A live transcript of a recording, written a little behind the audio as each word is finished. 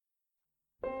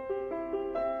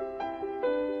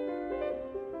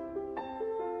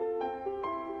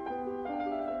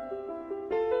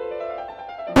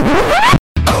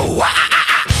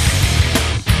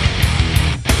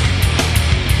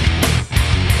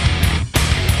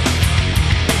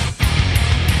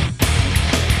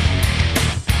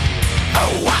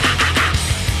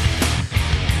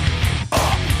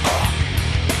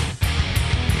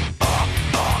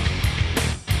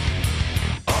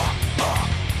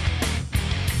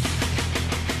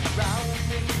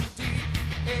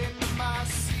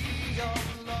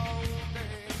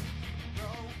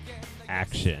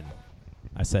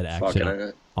said Fucking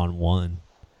action on one.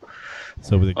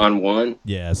 So on one?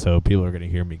 Yeah, so people are going to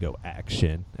hear me go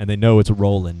action. And they know it's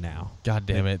rolling now. God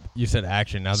damn it. You said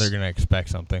action. Now they're going to expect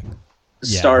something.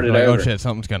 Yeah. Start it Like, over. oh, shit,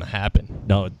 something's going to happen.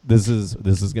 No, this is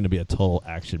going to be a total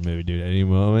action movie, dude. At any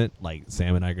moment, like,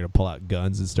 Sam and I are going to pull out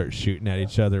guns and start shooting at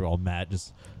each other while Matt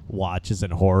just watches in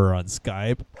horror on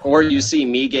Skype. Or you see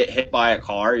me get hit by a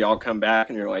car, y'all come back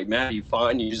and you're like, Matt, you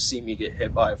fine? You just see me get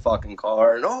hit by a fucking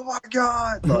car, and oh my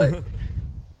God. Like,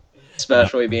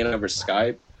 especially being over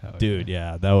Skype. Dude,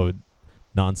 yeah, that would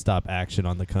nonstop action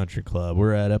on the country club.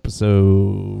 We're at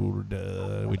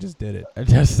episode. We just did it. I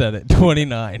just said it.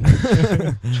 29.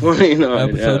 29.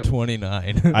 Episode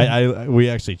 29. We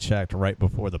actually checked right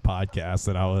before the podcast,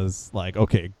 and I was like,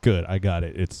 okay, good, I got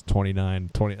it. It's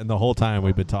 29, 20. And the whole time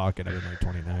we've been talking, I've been like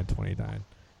 29, 29.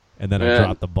 And then I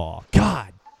dropped the ball.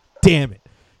 God damn it.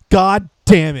 God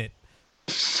damn it.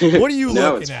 What are you No,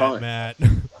 looking it's at, fine. Matt?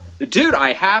 Dude,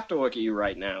 I have to look at you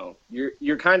right now.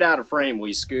 You're kind of out of frame. Will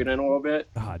you scoot in a little bit?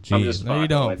 Ah, I'm jeez. just No, you fucking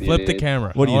don't. with Flip the dude.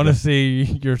 camera. What do I you want to do?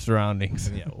 see your surroundings.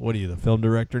 Yeah, what are you, the film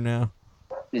director now?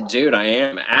 Dude, I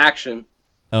am. Action.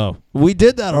 Oh, we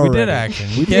did that We already. did action.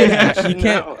 We You did can't, action. you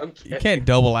can't, No, I'm you kidding. can't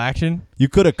double action. You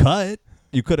could have cut.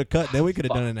 Then we could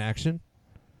have done an action.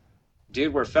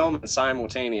 Dude, we're filming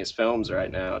simultaneous films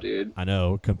right now, dude. I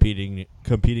know, competing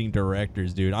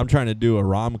directors, dude. I'm trying to do a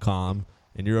rom-com,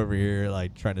 and you're over here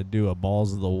like trying to do a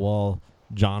balls of the wall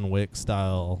John Wick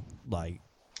style like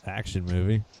action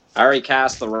movie. I already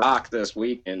cast The Rock this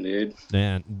weekend, dude.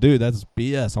 Man, dude, that's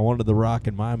BS. I wanted The Rock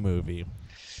in my movie.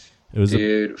 It was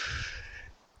Dude,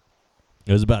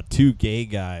 it was about two gay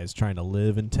guys trying to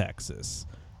live in Texas.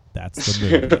 That's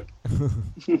the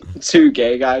movie. two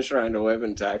gay guys trying to live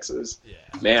in Texas. Yeah.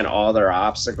 Man, all their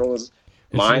obstacles.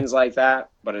 Mine's like that,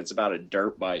 but it's about a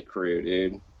dirt bike crew,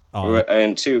 dude. Oh,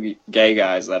 And two gay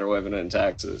guys that are living in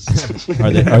Texas.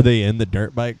 are they in the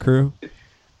dirt bike crew?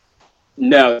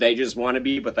 No, they just want to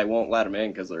be, but they won't let them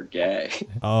in because they're gay.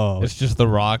 Oh, It's just The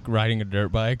Rock riding a dirt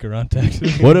bike around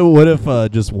Texas. what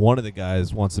if just one of the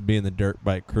guys wants to be in the dirt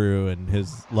bike crew and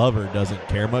his lover doesn't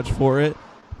care much for it,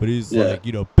 but he's Yeah.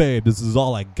 like, babe, this is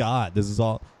all I got. This is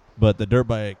all. But the dirt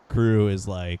bike crew is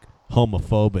like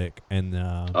homophobic, and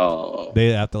Oh.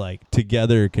 they have to like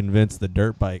together convince the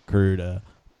dirt bike crew to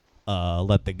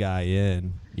let the guy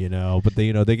in. But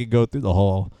they could go through the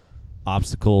whole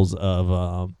obstacles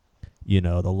of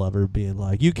the lover being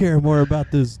like, you care more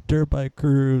about this dirt bike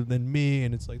crew than me,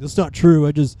 and it's like, that's not true.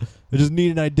 I just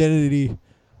need an identity.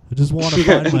 I just want to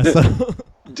find myself.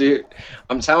 Dude,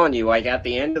 I'm telling you, like, at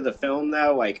the end of the film,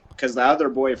 though, like, because the other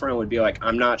boyfriend would be like,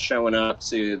 I'm not showing up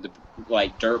to the,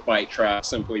 like, dirt bike track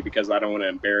simply because I don't want to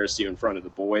embarrass you in front of the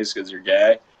boys because you're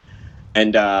gay.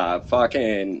 And,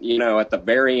 fucking, at the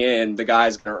very end, the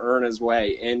guy's going to earn his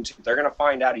way into, they're going to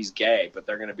find out he's gay, but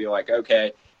they're going to be like,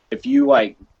 okay, if you,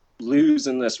 like, lose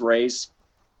in this race,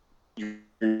 you're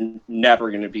never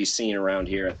going to be seen around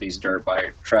here at these dirt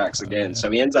bike tracks again.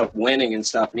 So he ends up winning and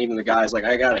stuff, and even the guy's like,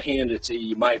 I got to hand it to you.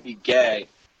 You might be gay,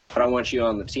 but I want you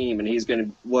on the team. And he's going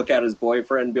to look at his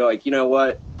boyfriend and be like, you know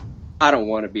what? I don't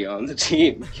want to be on the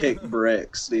team. Kick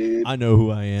bricks, dude. I know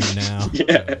who I am now.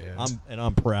 Yeah.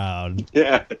 I'm proud.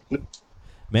 Yeah.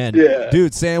 Man, Yeah.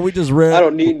 dude, Sam, we just read. I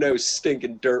don't need no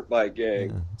stinking dirt bike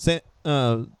gang. Sam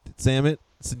it.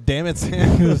 Damn it,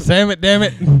 Sam. Sam it, damn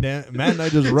it. Matt and I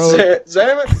just wrote.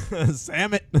 Sam it.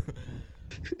 Sam it.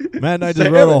 Matt and I just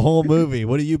wrote a whole movie.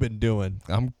 What have you been doing?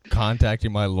 I'm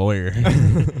contacting my lawyer.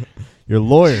 Your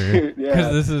lawyer. Because Yeah.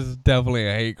 this is definitely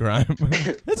a hate crime.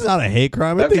 It's not a hate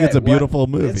crime. I think Okay, it's a beautiful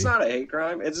movie. It's not a hate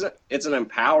crime. It's an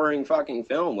empowering fucking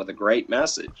film with a great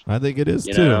message. I think it is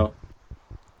You too. know,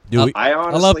 Dude, I I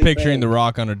honestly love picturing think, The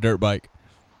Rock on a dirt bike.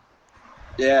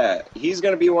 Yeah, he's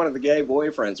gonna be one of the gay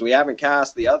boyfriends. We haven't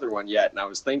cast the other one yet, and I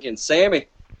was thinking, Sammy,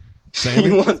 Sammy?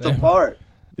 you want the part?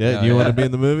 yeah, Yeah, you want yeah. to be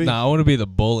in the movie? Nah, I want to be the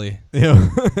bully. Yeah.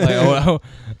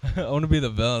 Like, I want to be the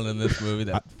villain in this movie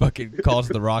that fucking calls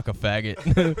The Rock a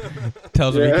faggot.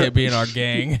 Tells him he Yeah. can't be in our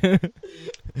gang. and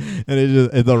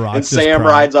the Rock And just Sam crying.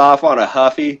 rides off on a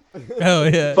Huffy. Hell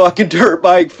yeah. Fucking dirt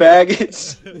bike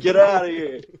faggots. Get out of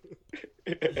here.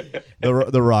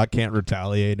 The Rock can't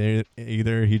retaliate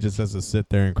either. He just has to sit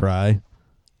there and cry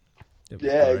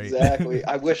Yeah, Right. exactly.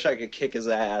 I wish I could kick his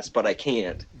ass, but I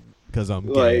can't. because I'm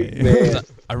Like, gay. man.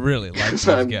 I really like these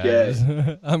I'm guys.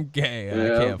 I'm gay and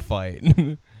Yeah. I can't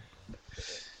fight.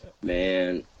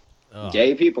 Man, Oh.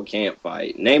 gay people can't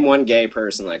fight. Name one gay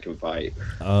person that can fight.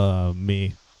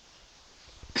 Me.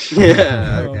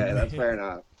 Yeah, okay, that's fair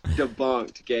enough.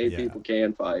 Debunked. Gay Yeah. people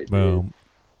can fight. Dude. Boom.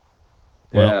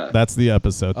 Well, Yeah. that's the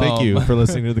episode. Thank you for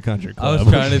listening to the Country I Club. was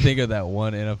trying to think of that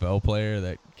one NFL player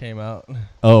that came out.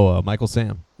 Michael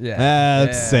Sam. Yeah.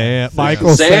 That's Yeah. Sam.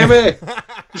 Michael Sam. Sammy.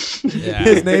 Yeah.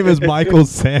 His name is Michael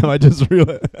Sam. I just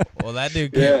realized. Well, that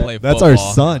dude Yeah. can't play That's football.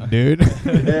 our son, dude.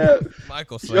 Yeah.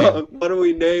 Michael Yo, Sam. what do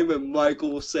we name him?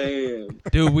 Michael Sam.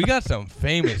 Dude, we got some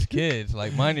famous kids.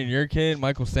 Like mine and your kid,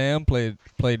 Michael Sam, played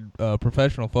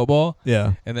professional football.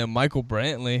 Yeah. And then Michael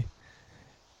Brantley,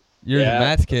 yours Yeah. and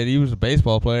Matt's kid, he was a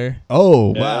baseball player.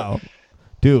 Oh, Yeah. wow.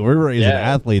 Dude, we're raising Yeah.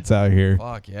 athletes out here.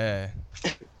 Fuck yeah.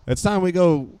 It's time we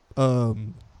go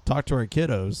talk to our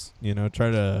kiddos,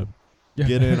 try to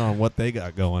get in on what they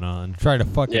got going on. Try to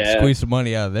fucking Yeah. squeeze some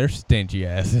money out of their stingy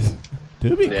asses.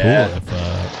 Dude, it'd be Yeah. cool if I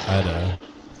had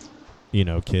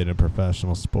a, kid in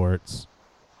professional sports.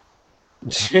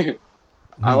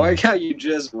 I like how you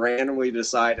just randomly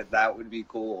decided that would be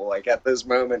cool. Like at this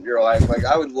moment in your life, like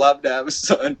I would love to have a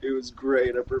son who is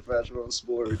great at professional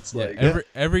sports. Yeah, Like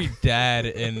every dad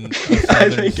in a I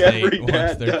southern think state every wants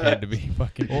dad their does. kid to be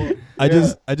fucking. I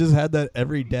Yeah. just had that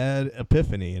every dad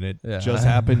epiphany, and it Yeah. just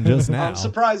happened just now. I'm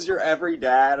surprised your every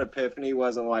dad epiphany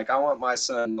wasn't like, I want my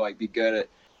son to like be good at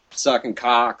sucking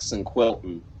cocks and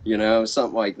quilting,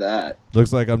 something like that.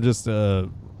 Looks like I'm just a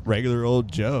regular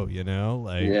old Joe,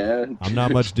 like Yeah. I'm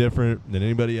not much different than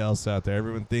anybody else out there.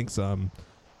 Everyone thinks I'm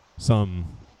some,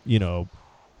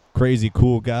 crazy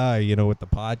cool guy, with the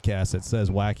podcast that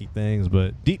says wacky things,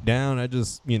 but deep down I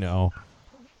just,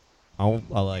 I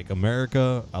like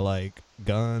America, I like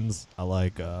guns, I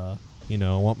like I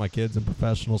want my kids in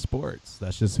professional sports.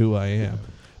 That's just who I am.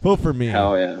 Vote for me.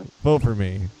 Hell yeah. Vote for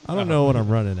me. I don't know what I'm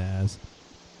running as.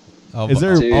 I'll, Is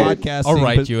there a Dude. podcasting I'll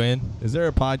write you in. Is there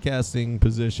a podcasting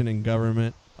position in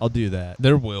government? I'll do that.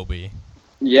 There will be.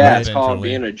 Yeah, it's called Eventually.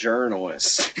 being a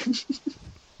journalist.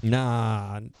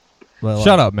 Nah. Well,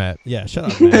 Shut up, Matt. Yeah, shut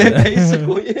up, It man.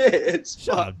 basically is.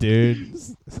 Shut up, dude.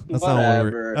 That's not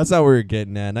Whatever. that's not where we're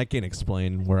getting at, and I can't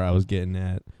explain where I was getting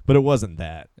at, but it wasn't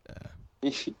that.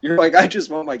 You're like, I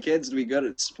just want my kids to be good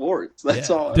at sports. That's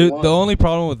Yeah. all I Dude, want. the only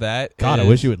problem with that God, I is-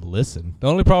 wish you would listen. The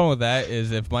only problem with that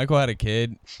is if Michael had a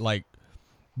kid, like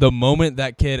the moment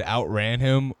that kid outran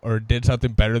him or did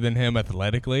something better than him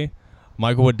athletically,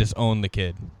 Michael would disown the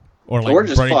kid or like Or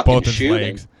just break fucking both his shoot him.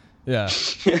 legs. Yeah.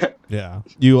 Yeah,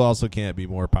 you also can't be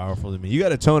more powerful than me. You got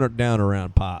to tone it down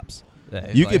around pops. Yeah,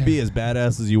 he's You like- can be as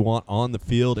badass as you want on the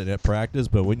field and at practice,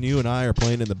 but when you and I are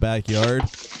playing in the backyard,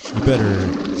 you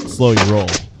better slow your roll.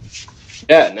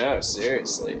 Yeah, no,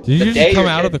 seriously. Did you The just day come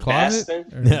you're out of the getting closet?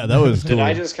 bested- Or- Yeah, that was cool. Did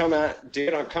I just come out?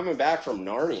 Dude, I'm coming back from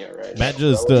Narnia right Matt now.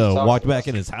 just What are you talking walked about? back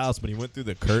in his house, but he went through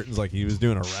the curtains like he was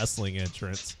doing a wrestling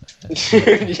entrance.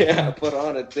 Dude, yeah, put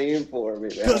on a theme for me, man.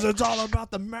 Because it's all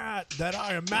about the mat that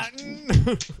I am matting.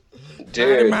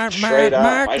 Dude, Mac, straight up.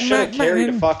 Mac, I should have Mac, carried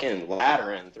a Mac. fucking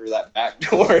ladder in through that back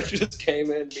door. Just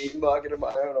came in, me mugging in my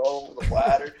own home with a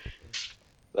ladder.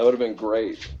 That would have been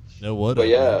great. No, what? But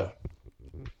yeah,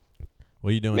 What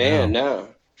are you doing man, now? no.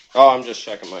 Oh, I'm just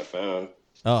checking my phone.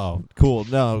 Oh, cool.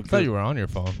 No, I thought you were on your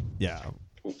phone. yeah.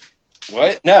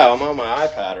 What? No, I'm on my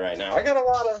iPad right now. I got a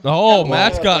lot of. Oh, got a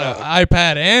Matt's lot got of- an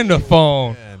iPad and a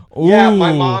phone. Man. Ooh. Yeah,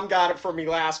 my mom got it for me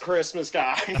last Christmas,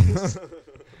 guys.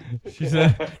 She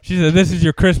said, "This is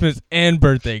your Christmas and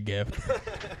birthday gift."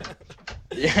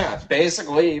 Yeah,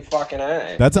 basically, fucking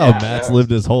A. That's how Yeah, Matt's no.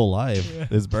 lived his whole life.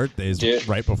 His birthday's Dude.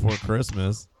 right before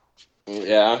Christmas.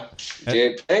 Yeah.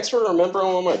 Dude, thanks for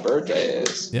remembering when my birthday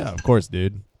is. Yeah, of course,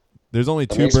 dude. There's only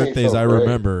That two makes me birthdays feel I great.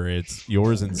 remember. It's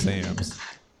yours and Sam's.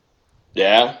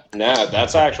 Yeah? No,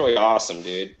 that's actually awesome,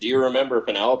 dude. Do you remember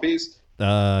Penelope's?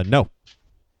 No.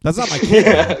 That's not my kid.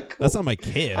 Yeah, though. cool. That's not my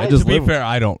kid. I To just To be live. fair,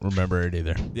 I don't remember it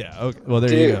either. Yeah. Okay. Well,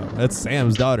 there you Dude. go. That's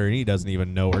Sam's daughter, and he doesn't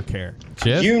even know or care.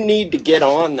 Cheers. You need to get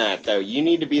on that, though. You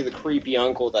need to be the creepy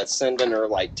uncle that's sending her,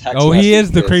 like, text Oh, he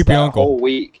is the messages creepy that uncle. whole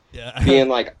week. Yeah. Being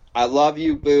like, I love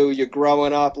you, boo. You're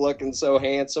growing up looking so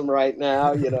handsome right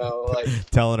now. You know, like,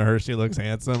 Telling her she looks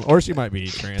handsome, or she might be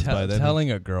trans by then.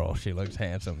 Telling a girl she looks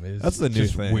handsome is That's the new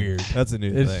just thing. weird. That's a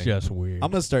new It's thing. just weird.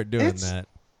 I'm gonna start doing It's- that.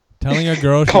 Telling a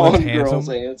girl she looks calling girls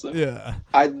handsome. handsome. Yeah.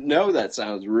 I know that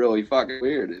sounds really fucking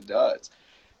weird. It does.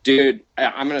 Dude,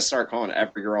 I'm going to start calling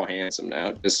every girl handsome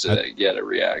now just to get a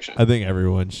reaction. I think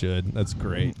everyone should. That's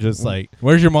great. Just like,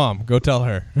 Where's your mom? Go tell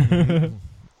her.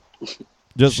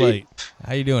 just She- like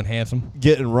How you doing, handsome?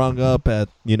 getting rung up at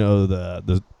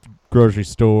the grocery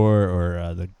store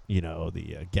or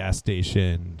the gas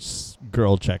station.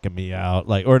 Girl checking me out,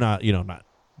 like, or not not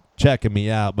checking me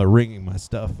out, but ringing my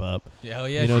stuff up. Yeah, hell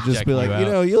yeah. Just be like,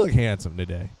 you look handsome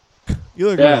today. You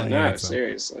look Yeah, really no, handsome.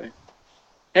 seriously.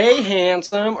 hey,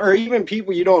 handsome, or even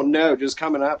people you don't know just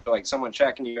coming up to like someone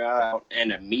checking you out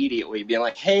and immediately being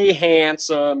like, hey,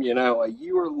 handsome, you know, like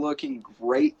you are looking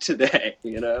great today,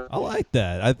 you know? I like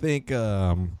that. I think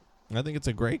it's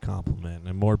a great compliment,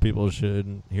 and more people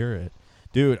should hear it,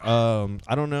 dude. I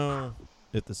don't know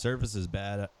if the service is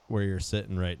bad where you're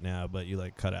sitting right now, but you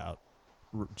like cut out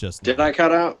just Did now. I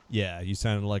cut out? Yeah, you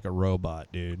sounded like a robot,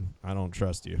 dude. I don't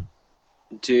trust you.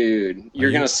 Dude, you're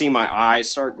you- going to see my eyes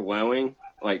start glowing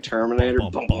like Terminator.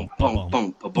 Bum, Boom, bum, boom, bum, boom,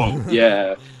 boom, boom, boom.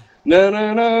 Yeah. No,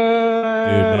 no, no.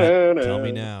 Dude, no, Matt, tell no.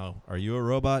 me now. Are you a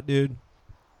robot, dude?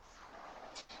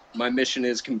 My mission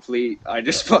is complete. I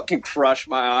just fucking crushed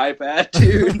my iPad,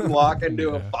 dude, and walk into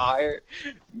a Yeah. fire.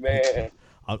 Man.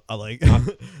 I like,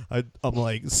 I'm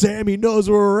like, Sammy knows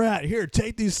where we're at. Here,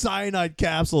 take these cyanide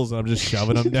capsules, and I'm just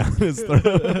shoving them down his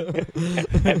throat.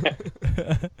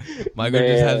 Michael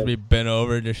just has Man. me bent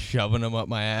over, just shoving them up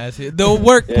my ass. They'll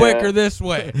work Yeah. quicker this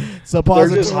way. They're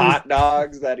Suppositories. just hot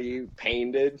dogs that he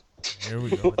painted. Here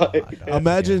we go. with the hot dogs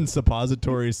Imagine again.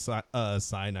 suppository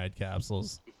cyanide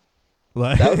capsules.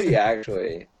 Like, That would be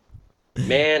actually.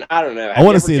 Man, I don't know. I Have wanna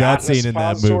you ever see that gotten a scene in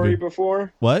that suppository movie.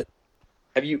 before? what?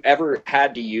 Have you ever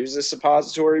had to use a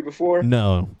suppository before?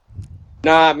 No.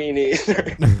 Nah, me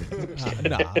neither.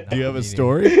 Nah, Do you have a me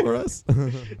story for us?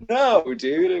 No,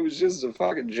 dude, it was just a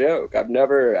fucking joke. I've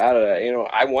never had a,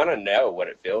 I want to know what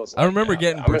it feels like. I remember now.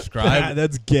 getting I'm a- prescribed.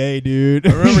 That's gay, dude.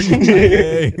 I remember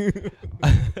gay.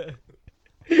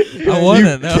 I want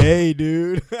to know. Gay,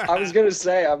 dude. I was gonna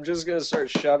say I'm just gonna start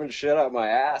shoving shit up my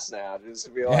ass now, just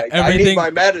to be like, I everything- need my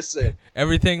medicine,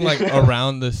 Everything like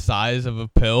around the size of a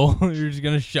pill. You're just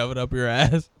gonna shove it up your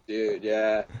ass. dude.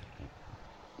 Yeah,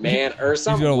 man, or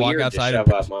something gonna walk weird outside to and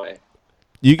shove up my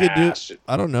You could do. ass.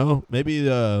 I don't know. Maybe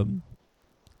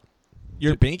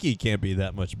your pinky can't be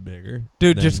that much bigger,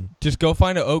 Dude, than- just go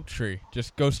find an oak tree.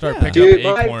 Just go start Yeah. picking Dude,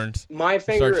 up acorns. My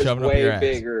finger is shoving up your way ass.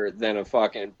 bigger than a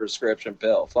fucking prescription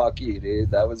pill. Fuck you, dude.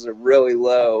 That was a really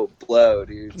low blow,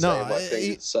 dude. No, saying my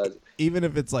finger's the size- even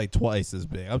if it's like twice as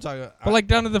big. I'm talking. But like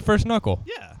down to the first knuckle.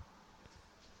 yeah.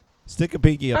 Stick a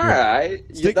pinky up All your. right,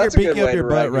 Stick that's your a good pinky up way your to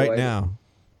butt right regulate it. now.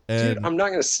 And Dude, I'm not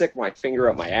gonna stick my finger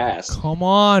up my ass. Come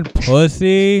on,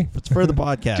 pussy. it's for the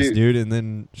podcast, Dude. dude, and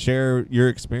then share your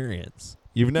experience.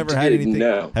 You've never had Dude, anything.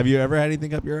 no. Have you ever had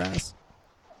anything up your ass?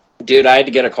 Dude, I had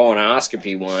to get a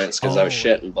colonoscopy once because I was Oh.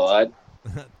 shitting blood.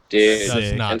 Dude, Sick.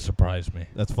 Does not surprise me.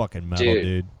 That's fucking metal,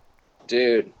 Dude.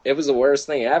 dude. it was the worst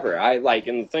thing ever. And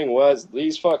the thing was,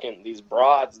 these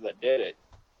broads that did it,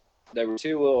 there were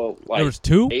two little There was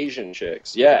two. Asian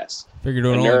chicks. Yes, Figured it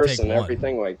a would only nurse take and one.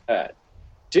 everything like that.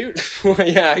 Dude, well,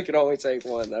 yeah, I could only take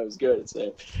one. That was good.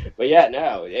 So, but yeah,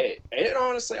 no, it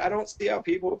honestly, I don't see how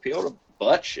people appeal to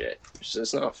butt shit. It's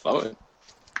just not fun.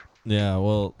 Yeah,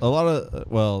 well, a lot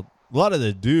of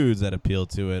the dudes that appeal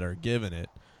to it are giving it.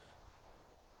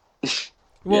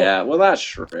 Well, Yeah, well, that's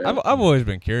true. I've always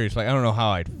been curious. Like I don't know how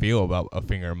I'd feel about a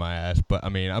finger in my ass, but I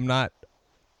mean, I'm not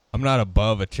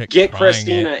above a chick. Get trying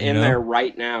Christina it, you in know? there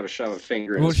right now to shove a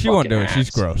finger in Well, his she won't do fucking it. She's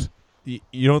ass. gross.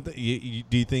 You don't? Do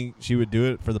you think she would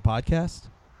do it for the podcast?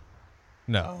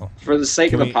 No. For the sake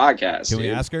Can of we- the podcast, Can we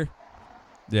dude. ask her?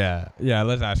 Yeah.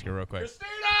 Let's ask her real quick.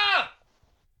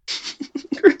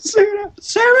 Christina,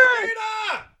 Sarah!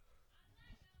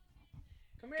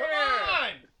 Come on!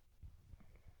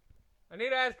 I need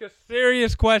to ask a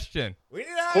serious question. We need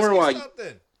to ask Cornwall,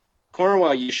 something.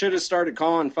 Cornwall, you should have started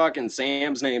calling fucking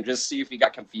Sam's name just to see if he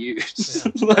got confused.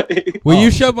 Like, Will Oh.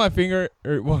 you shove my finger,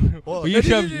 or will Well, you no,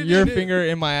 shove no, no, your no. finger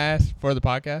in my ass for the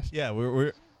podcast? Yeah,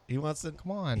 we're he wants to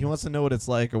Come on. he wants to know what it's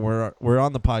like, and we're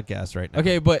on the podcast right now.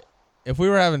 Okay, but if we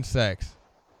were having sex,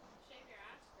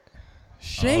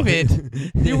 shave Oh.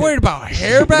 it. You're worried about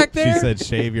hair back there? She said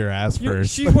shave your ass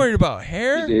first. She's worried about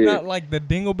hair, Dude. not like the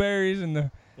dingleberries and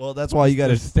the Well, that's why you got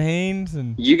to. stains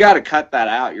and. you got to cut that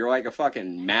out. You're like a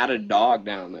fucking matted dog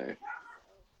down there.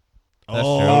 That's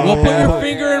true. Well, put your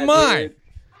finger in mine.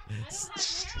 dude.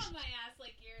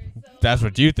 That's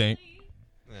what you think.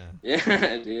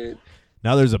 Yeah, dude.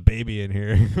 Now there's a baby in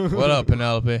here. What up,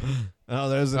 Penelope? Oh,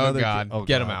 there's Oh another. God, oh,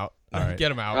 get him God. out. All right.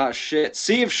 Get him out. Oh shit.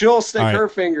 See if she'll stick All right. her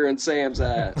finger in Sam's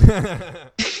ass.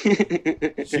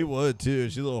 She would too.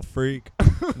 She's a little freak.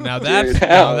 Now that's Dude, now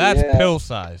hell that's yeah. pill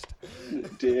sized.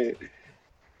 Dude.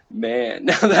 Man,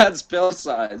 now that's pill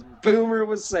size. Boomer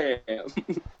with Sam.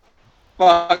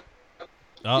 Fuck.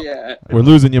 Oh, Yeah. we're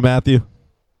losing you, Matthew.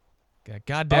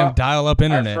 Goddamn dial up I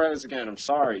internet. froze again. I'm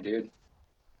sorry, dude.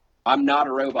 I'm not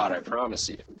a robot, I promise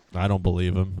you. I don't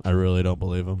believe him. I really don't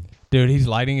believe him. Dude, he's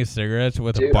lighting his cigarettes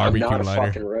with a Dude, I'm barbecue not a lighter.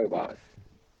 fucking robot.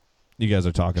 You guys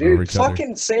are talking over Dude, each other.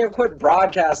 fucking Sam quit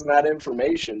broadcasting that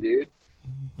information, dude.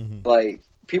 Mhm. Like,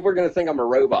 people are gonna think I'm a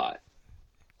robot.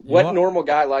 You What are- normal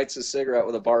guy lights a cigarette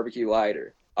with a barbecue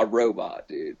lighter? A robot,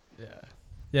 dude.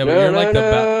 Yeah, but you're like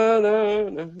the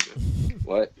no.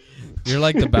 What? you're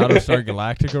like the Battlestar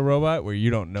Galactica robot where you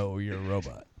don't know you're a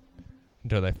robot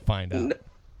until they find out.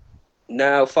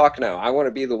 No, fuck no. I want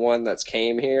to be the one that's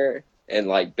came here and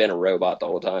like been a robot the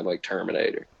whole time, like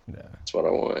Terminator. Yeah. That's what I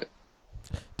want.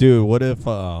 Dude, what if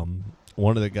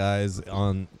one of the guys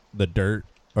on the dirt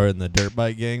or in the dirt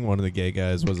bike gang, one of the gay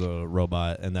guys was a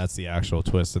robot, and that's the actual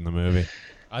twist in the movie?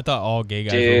 I thought all gay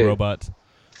guys Dude. were robots.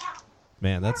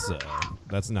 Man, that's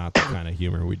not the kind of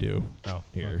humor we do Oh,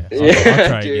 here. okay. I'll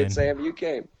try Dude, again. Sam, you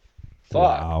came. Fuck.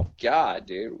 Wow. God,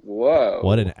 dude. Whoa.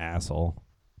 What an asshole.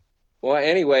 Well,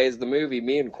 anyways, the movie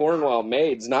me and Cornwell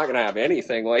made's not gonna have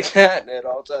anything like that, and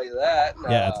I'll tell you that.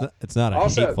 Yeah, it's not a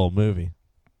also- hateful movie.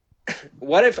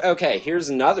 What if? Okay, here's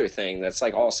another thing that's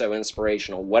like also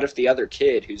inspirational. What if the other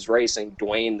kid who's racing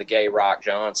Dwayne the Gay Rock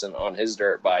Johnson on his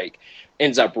dirt bike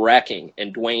ends up wrecking,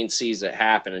 and Dwayne sees it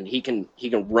happen, and he can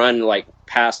run like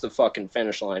past the fucking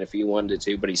finish line if he wanted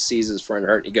to, but he sees his friend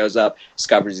hurt, and he goes up,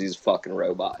 discovers he's a fucking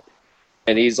robot,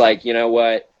 and he's like, you know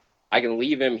what? I can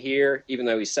leave him here, even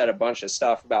though he said a bunch of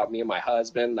stuff about me and my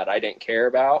husband that I didn't care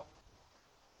about,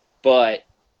 but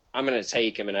I'm going to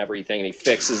take him and everything, and he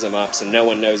fixes him up so no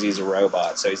one knows he's a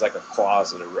robot. So he's like a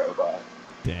closeted robot.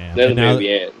 Damn. Then And the now, movie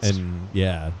ends. and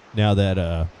yeah, now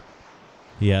that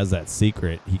he has that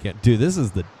secret, he can. Dude, this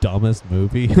is the dumbest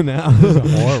movie now.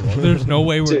 Horrible. There's no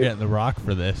way we're Dude. getting The Rock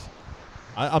for this.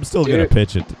 I'm still Dude. gonna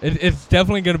pitch it. It's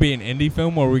definitely going to be an indie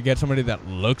film where we get somebody that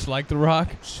looks like The Rock.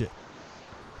 Shit.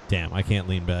 Damn, I can't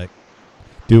lean back.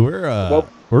 Dude, we're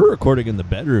recording in the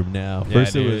bedroom now.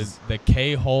 First yeah, it dude, was the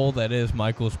K-hole that is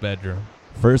Michael's bedroom.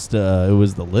 it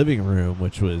was the living room,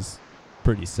 which was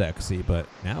pretty sexy, but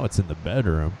now it's in the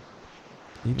bedroom.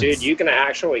 Even Dude, you can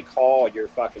actually call your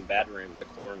fucking bedroom the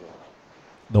Cornwell.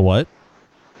 the what?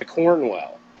 The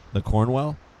Cornwell. The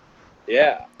Cornwell?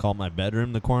 Yeah. Call my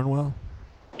bedroom the Cornwell?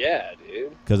 Yeah,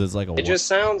 dude. Because it's like a It just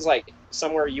sounds like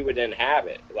somewhere you would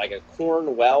inhabit. Like a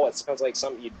corn well, it sounds like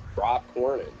something you'd drop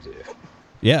corn into.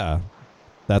 yeah.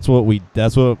 That's what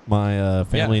my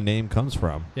family name comes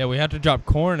from. Yeah, we have to drop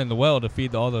corn in the well to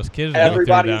feed all those kids. that live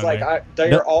Everybody's down like, there. they're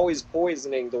No. always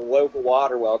poisoning the local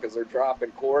water well because they're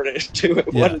dropping corn into it.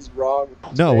 Yeah. What is wrong?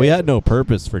 No, we had no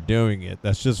purpose for doing it.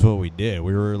 That's just what we did.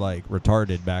 We were like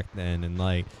retarded back then, and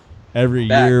like every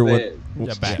Back year then.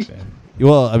 Yeah, back then.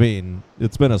 Well, I mean,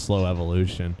 it's been a slow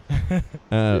evolution.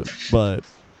 But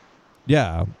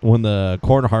yeah, when the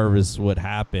corn harvest would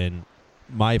happen,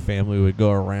 my family would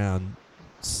go around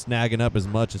snagging up as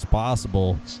much as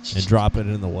possible and drop it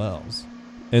in the wells.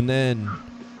 And then,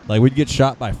 like, we'd get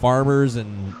shot by farmers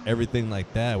and everything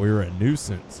like that. We were a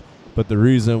nuisance. But the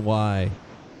reason why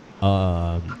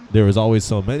there was always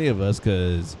so many of us,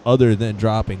 because other than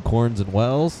dropping corns and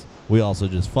wells, we also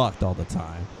just fucked all the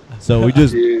time. So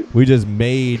Dude. we just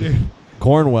made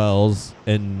corn wells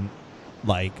and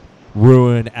like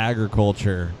ruined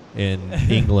agriculture in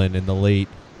England in the late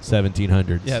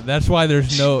 1700s. Yeah, that's why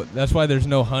there's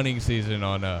no hunting season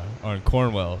on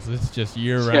Cornwells. It's just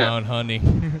year-round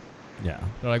hunting. Yeah.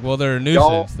 They're like, well, they're a Y'all-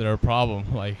 nuisance. They're a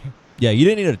problem. Like, Yeah, you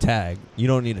didn't need a tag. You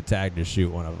don't need a tag to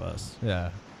shoot one of us.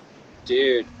 yeah.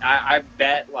 Dude, I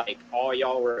bet like all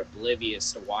y'all were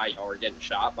oblivious to why y'all were getting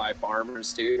shot by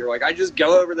farmers too. You're like, I just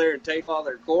go over there and take all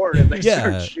their corn, and they Yeah,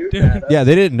 start shooting dude. at us. Yeah,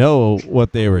 they didn't know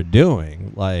what they were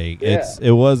doing. Like Yeah.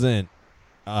 it wasn't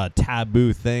a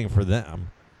taboo thing for them.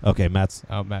 Okay, Matt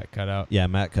cut out.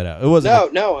 It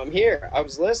wasn't. No, I'm here. I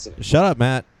was listening. Shut up,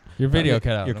 Matt. Your video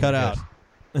cut out. You're Oh cut my out.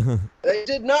 gosh. They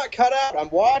did not cut out. I'm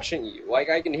watching you. Like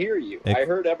I can hear you. It- I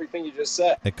heard everything you just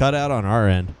said. It cut out on our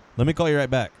end. Let me call you right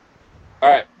back. All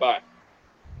right, bye.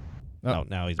 Oh,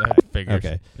 now he's That back. figures.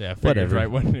 Okay. Yeah, figures Whatever. right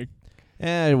when it-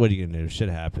 What are you gonna do? Shit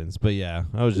happens. But yeah,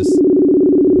 I was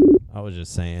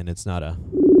just saying it's not a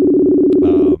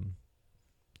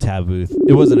taboo.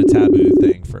 It wasn't a taboo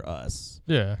thing for us.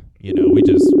 Yeah. You know,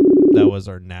 that was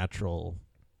our natural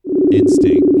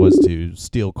instinct was to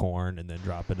steal corn and then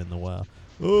drop it in the well.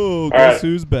 Oh, guess right.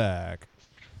 who's back?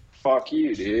 Fuck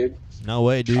you, dude. No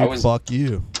way, dude. Fuck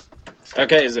you.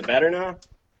 Okay, is it better now?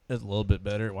 It's a little bit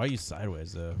better. Why are you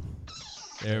sideways though?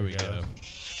 There we go.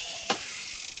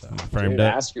 Framed Dude,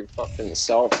 up. ask your fucking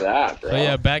self that, bro. So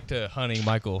yeah, back to hunting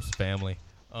Michael's family.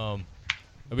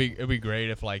 It'd be great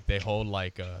if like they hold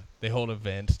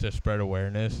events to spread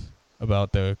awareness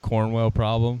about the Cornwell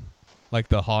problem, like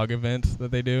the hog events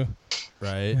that they do.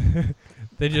 Right.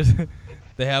 they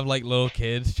They have like little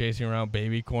kids chasing around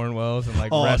baby Cornwells and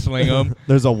like wrestling them.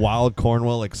 There's a wild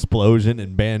Cornwell explosion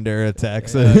in Bandera,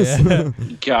 Texas. Yeah.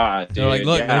 God, dude. They're like,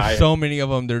 look, yeah, there's so many of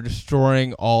them. They're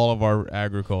destroying all of our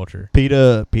agriculture.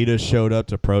 PETA showed up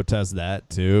to protest that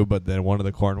too, but then one of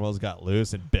the Cornwells got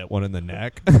loose and bit one in the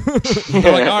neck.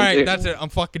 They're like, all right, that's it. I'm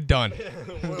fucking done.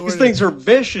 These things are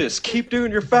vicious. Keep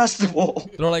doing your festival.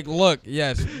 They're like, look,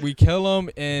 yes, we kill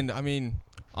them, and I mean,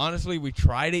 honestly, we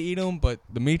try to eat them, but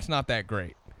the meat's not that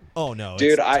great. Oh no,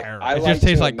 Dude, it's I terrible. It like just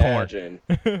tastes to like corn. imagine.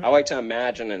 I like to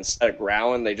imagine instead of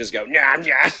growling, they just go nah,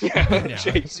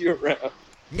 chase you around.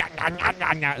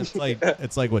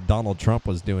 It's like what Donald Trump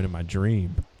was doing in my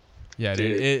dream. Yeah,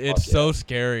 Dude, dude, it's so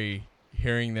scary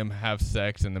hearing them have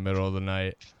sex in the middle of the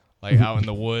night, like out in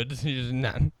the woods. You just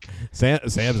not.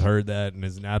 Sam's heard that in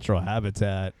his natural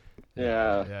habitat.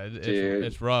 Yeah, Yeah, dude.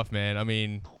 it's rough, man. I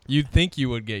mean, you'd think you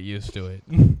would get used to it.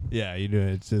 Yeah, you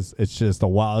know, it's just a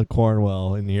wild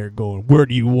Cornwell in here going, where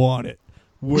do you want it?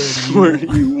 Where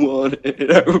do you want it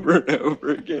over and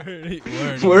over again?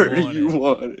 Where do you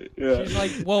want it? Yeah. She's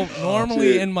like, well,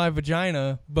 normally Dude. in my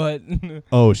vagina, but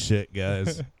Oh shit,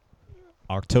 guys.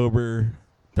 October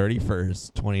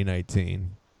 31st,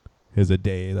 2019 is a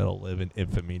day that'll live in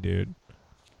infamy, dude.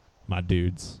 My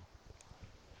dudes.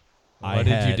 what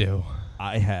did you do?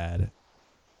 I had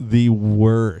the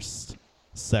worst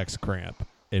sex cramp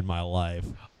in my life.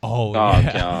 Oh, Oh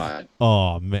yeah. God.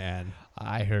 Oh man.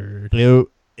 I heard.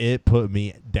 It put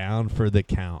me down for the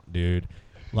count, dude.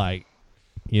 Like,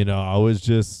 you know, I was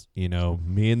just, you know,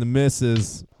 me and the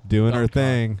missus doing our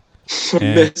thing. And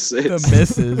The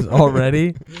missus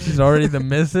already? She's already the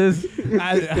missus?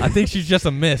 I think she's just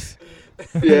a miss.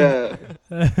 Yeah,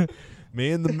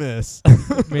 me and the miss.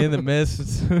 Me and the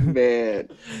miss. man.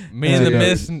 Me and the Yeah.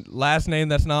 miss, last name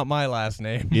that's not my last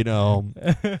name. You know,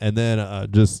 and then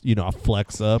just, you know, I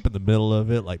flex up in the middle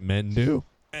of it like men do.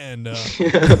 And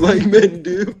Like men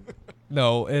do.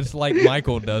 No, it's like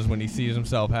Michael does when he sees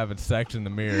himself having sex in the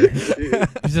mirror.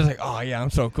 He's just like, oh, yeah, I'm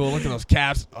so cool. Look at those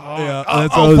calves. Oh, yeah, oh,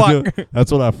 that's oh, what I was fuck. doing.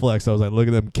 That's what I flexed. I was like, look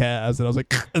at them calves, and I was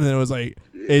like, and then it was like,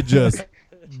 it just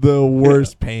the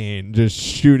worst pain just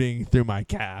shooting through my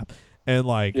calf, and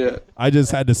like, Yeah. I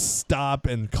just had to stop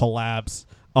and collapse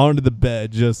onto the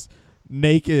bed, just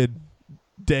naked,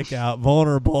 dick out,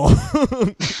 vulnerable,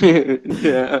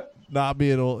 Yeah. not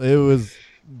being able. It was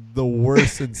the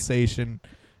worst sensation.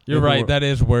 You're in the right. world. That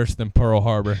is worse than Pearl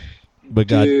Harbor. But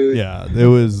God, Dude. yeah, it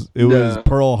was Yeah.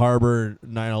 Pearl Harbor,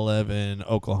 9/11,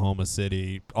 Oklahoma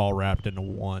City, all wrapped into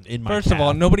one. In my First of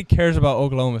all, calf. nobody cares about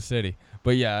Oklahoma City.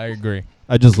 But yeah, I agree.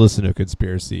 I just listened to a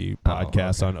conspiracy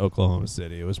podcast okay. on Oklahoma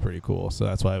City. It was pretty cool, so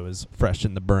that's why it was fresh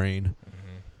in the brain.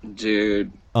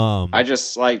 Dude, I I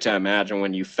just like to imagine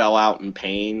when you fell out in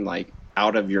pain, like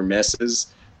out of your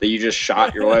misses, that you just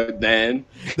shot your load then.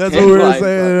 that's what we were Like,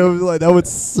 saying. It was like that would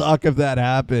suck if that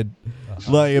happened.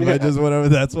 Like if I just went over,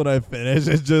 that's when I finished.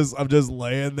 It's just I'm just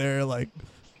laying there like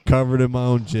covered in my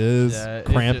own jizz, Yeah, it's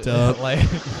cramped just- up. Like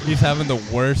he's having the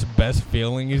worst, best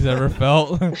feeling he's ever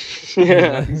felt.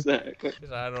 Yeah, exactly.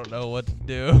 I don't know what to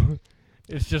do.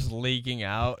 It's just leaking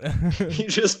out. He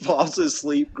just falls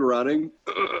asleep grunting.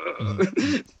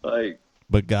 Like,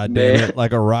 But goddamn Man. it,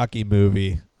 like a Rocky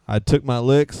movie. I took my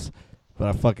licks, but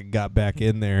I fucking got back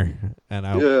in there and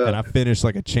I finished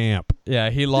like a champ. Yeah,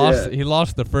 he lost. Yeah. He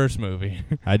lost the first movie,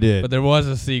 I did. but there was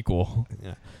a sequel.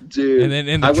 dude. And then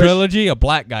in the I wish trilogy, a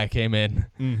black guy came in.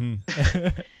 Mm-hmm.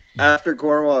 after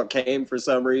Cornwall came, for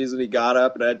some reason, he got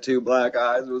up and had two black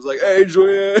eyes and was like,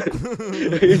 Adrian!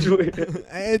 Adrian!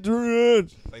 Adrian.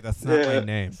 Like that's not Yeah. my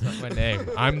name. That's not my name.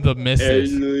 I'm the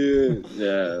missus. Adrian!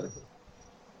 Yeah.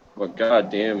 But god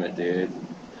damn it, dude.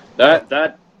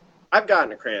 That I've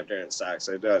gotten a cramp during sex.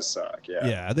 It does suck, yeah.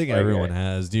 Yeah, I think Like, everyone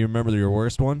has. Do you remember your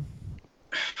worst one?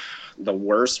 The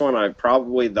worst one,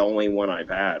 probably the only one I've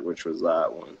had, which was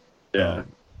that one. Yeah. Oh.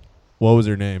 What was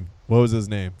her name? What was his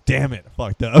name? Damn it, I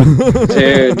fucked up.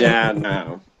 Dude, yeah,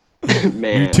 no.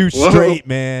 Man. You're too Whoa. straight,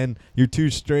 man. You're too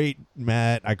straight,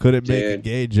 Matt. I couldn't make a Dude.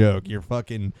 gay joke. Your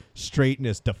fucking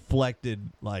straightness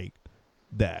deflected like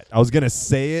that. I was gonna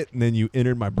say it, and then you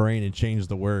entered my brain and changed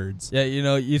the words. Yeah, you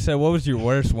know, you said what was your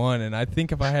worst one, and I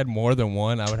think if I had more than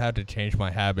one, I would have to change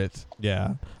my habits.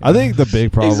 Yeah, I think the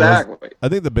big problem. Exactly. I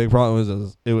think the big problem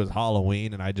was it was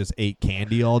Halloween, and I just ate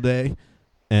candy all day,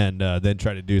 and then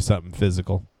tried to do something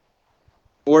physical.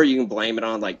 Or you can blame it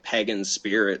on like pagan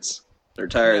spirits. They're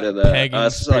tired of the Pegging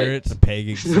us spirits. The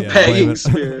pagan, yeah, Pegging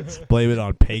spirits. Blame it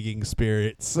on pagan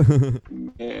spirits.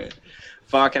 Yeah.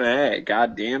 Fucking A,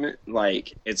 god damn it.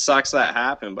 Like, it sucks that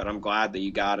happened, but I'm glad that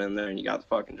you got in there and you got the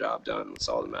fucking job done. That's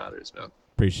all that matters, man.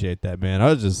 Appreciate that, man. I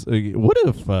was just, what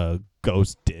if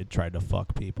Ghost did try to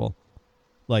fuck people?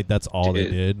 Like that's all they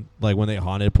Dude. did. Like when they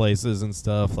haunted places and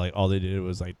stuff, like all they did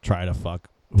was like try to fuck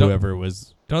Don't- whoever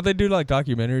was. Don't they do like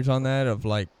documentaries on that of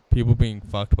like people being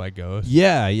fucked by ghosts?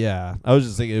 Yeah, yeah. I was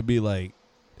just thinking it'd be like,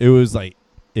 it was like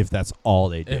if that's all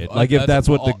they did. Like if that's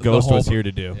what the ghost was here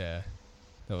to do. Yeah.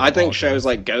 That was I think all shows ghosts.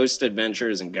 like Ghost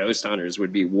Adventures and Ghost Hunters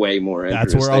would be way more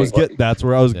That's interesting. where I was Like, That's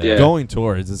where I was Yeah. going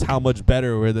towards. Is how much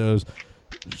better were those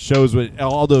shows would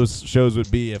all those shows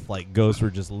would be if like ghosts were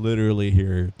just literally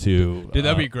here to. Dude,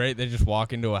 that'd be great. They just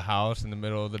walk into a house in the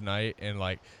middle of the night and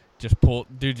like just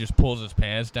pulls his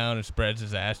pants down and spreads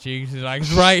his ass cheeks. He's like,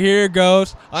 "It's right here,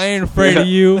 ghost. I ain't afraid of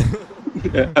you.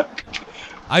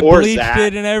 I Or bleached Zach.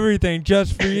 it and everything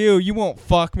just for you. You won't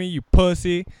fuck me, you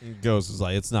pussy." Ghost is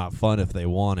like, it's not fun if they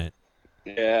want it.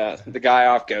 Yeah, the guy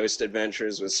off Ghost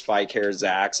Adventures with spike hair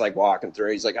Zach's like walking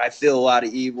through. He's like, I feel a lot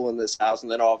of evil in this house,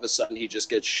 and then all of a sudden he just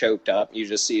gets choked up. You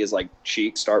just see his like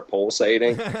cheeks start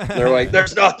pulsating. And they're like,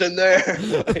 "There's nothing there."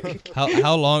 Like,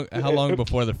 How long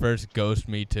before the first ghost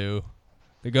Me Too?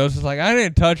 The ghost is like, "I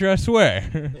didn't touch her, I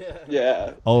swear."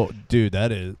 yeah, Oh, dude,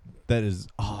 that is.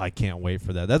 Oh, I can't wait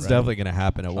for that. That's Right. definitely gonna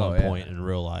happen at one yeah. point in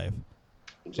real life.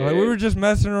 So, like, we were just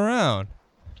messing around.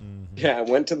 yeah. I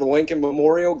went to the Lincoln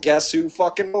Memorial. Guess who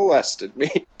fucking molested me?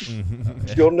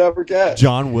 Mhm. You'll never guess.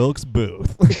 John Wilkes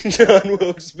Booth. John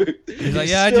Wilkes Booth. He's like,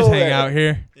 "Yeah, I just hang out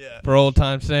here for old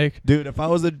time's sake." Dude, if I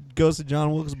was a ghost of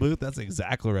John Wilkes Booth, that's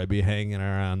exactly where I'd be hanging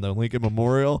around the Lincoln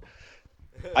Memorial.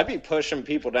 I'd be pushing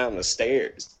people down the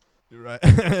stairs. Right.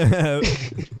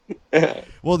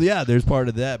 Well, yeah, there's part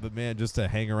of that, but man, just to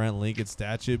hang around Lincoln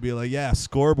statue, be like, yeah,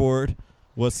 scoreboard,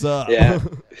 what's up? Yeah.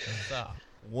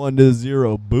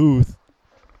 1-0 Booth.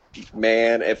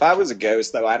 Man, if I was a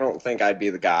ghost, though, I don't think I'd be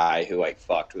the guy who like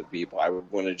fucked with people. I would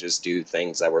want to just do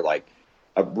things that were like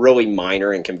a really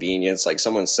minor inconvenience, like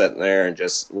someone sitting there and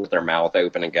just with their mouth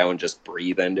open and go and just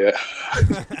breathe into it,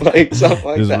 like something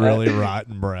like Just that. really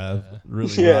rotten breath,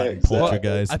 really Yeah, rotten exactly.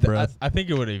 poltergeist breath. I think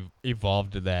it would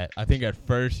evolve to that. I think at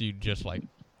first you'd just like,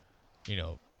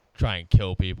 try and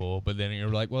kill people, but then you're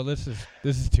like, well, this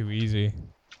is too easy.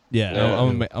 Yeah,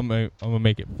 Yeah. I'm gonna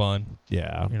make it fun.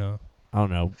 yeah. You know. I don't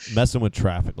know. Messing with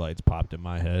traffic lights popped in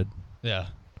my head. Yeah.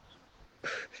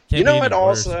 You know Can't what? be any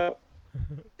worse. Also,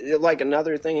 like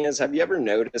another thing is, have you ever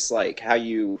noticed like how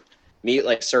you meet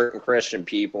like certain Christian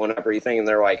people and everything, and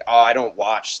they're like, "Oh, I don't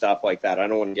watch stuff like that. I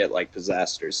don't want to get like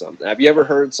possessed or something." Have you ever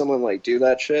heard someone like do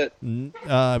that shit?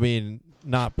 I mean,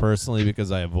 not personally because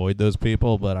I avoid those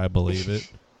people, but I believe it.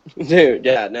 Dude,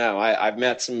 yeah, no, I've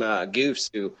met some goofs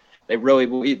who they really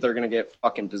believe they're gonna get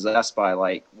fucking possessed by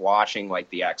like watching like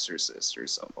The Exorcist or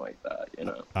something like that. You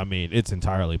know? I mean, it's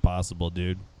entirely possible,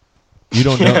 dude. You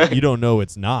don't know. You don't know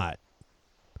it's not.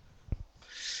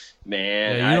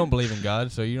 Man, Yeah, you don't believe in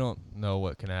God, so you don't know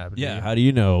what can happen. to Yeah. you. How do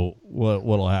you know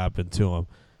what'll happen to them?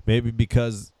 Maybe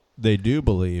because they do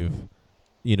believe.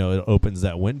 It opens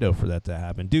that window for that to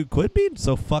happen. Dude, quit being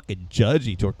so fucking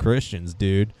judgy toward Christians,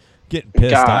 dude. Getting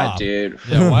pissed God, off. dude.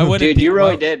 Yeah, why would Dude, it you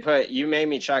really why, did you made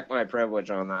me check my privilege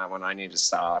on that one. I need to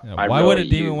stop. yeah, I why would a really-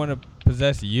 demon want to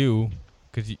possess you?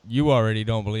 Because you already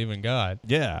don't believe in God.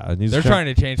 Yeah. And he's They're trying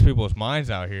to change people's minds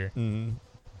out here. Mhm.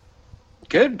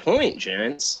 Good point,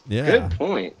 gents. Yeah. Good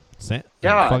point.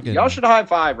 God, fucking- y'all should high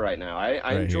five right now. I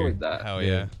Right enjoyed here. that. Hell Yeah.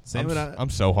 yeah. Sam and I- I'm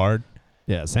so hard.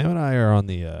 Yeah, Sam and I are on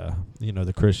the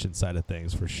the Christian side of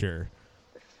things for sure.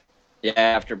 Yeah,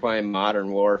 after playing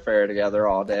Modern Warfare together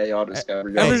all day, y'all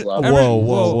discovered Every- y'all's love. every-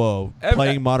 Whoa. every-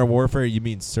 Playing Modern Warfare, you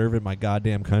mean serving my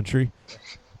goddamn country?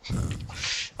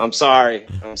 I'm sorry,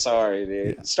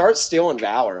 dude. Start stealing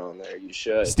Valor on there. You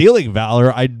should. Stealing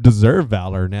Valor, I deserve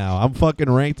Valor now. I'm fucking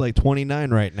ranked like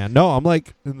 29 right now. No, I'm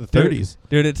like in the 30s.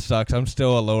 Dude, it sucks. I'm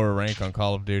still a lower rank on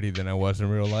Call of Duty than I was in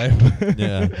real life.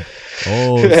 Yeah.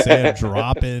 Oh, Sam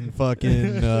dropping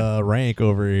fucking rank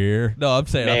over here. No, I'm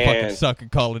saying I Man. fucking suck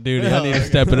at Call of Duty. I need to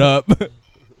step it up.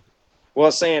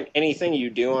 Well, Sam, anything you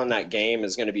do on that game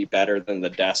is going to be better than the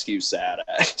desk you sat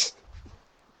at.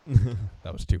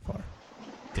 That was too far.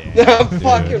 Damn, I'm dude.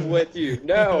 fucking with you.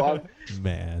 No,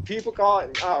 Man. people call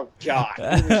it. Oh God,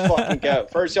 here we fucking go.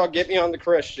 First, y'all get me on the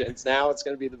Christians. Now it's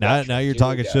going to be the. Now veterans. you're Here we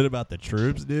talking go. shit about the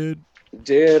troops, dude.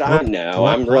 dude. I What- know.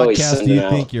 What I'm really podcast do sending you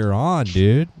out think you're on,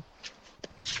 dude?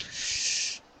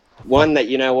 one that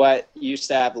used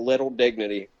to have little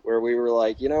dignity, where we were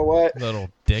like, you know what? Little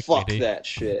Fuck dignity. that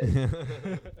shit.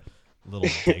 Little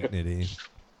dignity.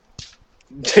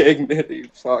 Dignity.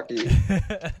 Fuck you.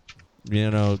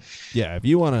 Yeah, if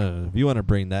you wanna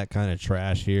bring that kind of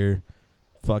trash here,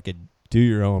 fucking do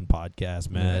your own podcast,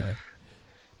 man. Yeah.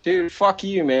 Dude, fuck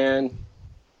you, man.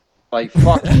 Like,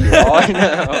 fuck you. All I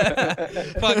know.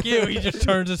 Fuck you. He just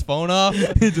turns his phone off.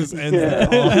 He just ends Yeah. the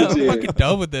call. I'm Dude. fucking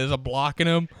done with this. I'm blocking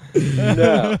him.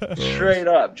 No, straight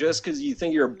up. Just because you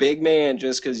think you're a big man,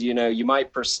 just because, you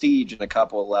might prestige in a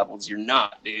couple of levels, you're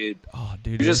not, dude. Oh,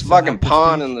 dude. You're just they still fucking have prestige?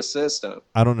 pawning the system.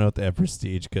 I don't know if they have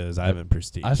prestige because I haven't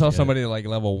prestige. I saw yet. somebody like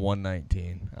level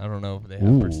 119. I don't know if they have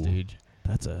Ooh. prestige.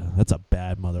 That's a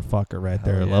bad motherfucker right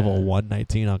Hell there. yeah. Level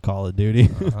 119 on Call of Duty.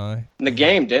 Uh-huh. In the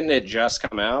game, didn't it just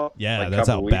come out? Yeah, like, a that's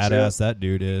how couple weeks ago? badass that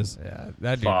dude is. Yeah,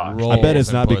 that dude Fuck. rolls. I bet it's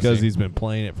in not because pussy. he's been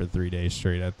playing it for 3 days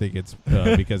straight. I think it's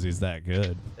because he's that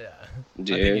good. Yeah.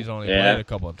 Dude, I think he's only yeah. played a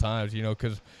couple of times,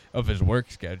 because of his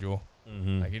work schedule.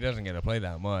 Mm-hmm. Like, he doesn't get to play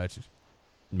that much.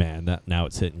 Man, now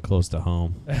it's hitting close to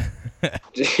home.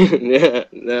 Yeah,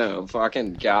 no,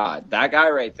 fucking God. That guy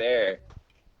right there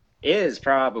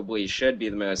should be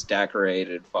the most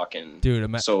decorated fucking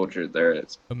Dude, soldier there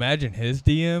is. imagine his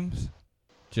DMs,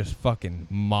 just fucking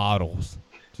models,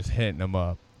 just hitting him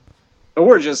up.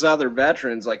 Or just other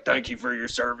veterans like, thank you for your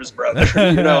service, brother. I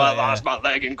Yeah. lost my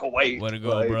leg in Kuwait. Way to go,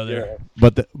 Like, brother.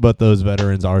 But those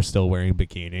veterans are still wearing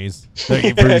bikinis. Thank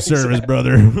you for your service, Exactly.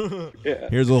 brother. Yeah.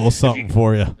 Here's a little something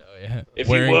for you. Oh, yeah. If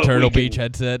you Wearing want, Turtle we can- Beach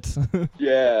headsets.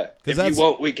 Yeah. If that's- you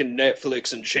want, we can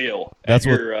Netflix and chill. That's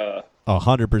at what- your,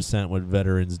 100% what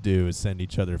veterans do is send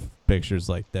each other pictures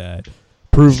like that.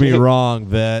 Prove me wrong,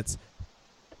 vets.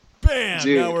 Bam!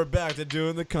 Dude. Now we're back to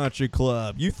doing the country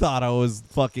club. You thought I was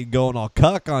fucking going all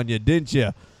cuck on you, didn't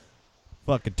you?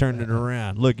 Fucking turned it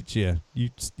around. Look at you. You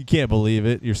can't believe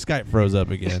it. Your Skype froze up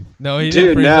again. No, he didn't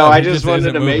Dude, freeze no, up. I He just wanted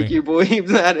isn't to make moving. you believe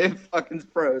that it fucking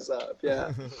froze up.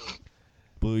 Yeah.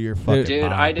 Blew your fucking Dude,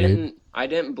 mind, I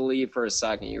didn't believe for a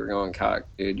second you were going cock,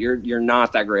 dude. You're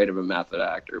not that great of a method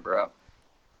actor, bro.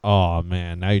 Oh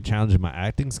man, now you're challenging my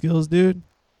acting skills, dude.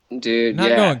 Dude, Not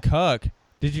yeah. going cuck.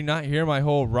 Did you not hear my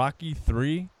whole Rocky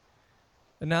 3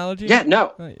 analogy? Yeah,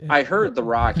 no. Oh, yeah. I heard the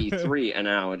Rocky 3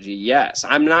 analogy. Yes.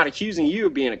 I'm not accusing you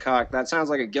of being a cock. That sounds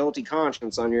like a guilty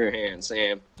conscience on your hands,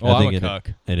 Sam. Oh, I I'm a think cuck.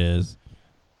 It is.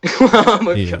 I'm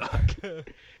a Yeah. cock.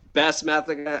 Best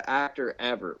method actor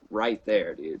ever. Right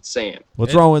there, dude. Sam.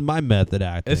 What's It- wrong with my method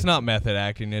acting? It's not method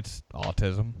acting. It's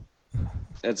autism.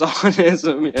 It's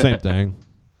autism. Yeah. Same thing.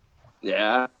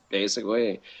 Yeah,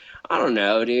 basically. I don't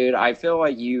know, dude. I feel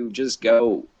like you just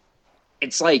go.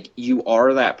 It's like you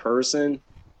are that person,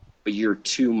 but you're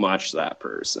too much that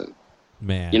person.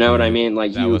 Man. You know what I dude. mean?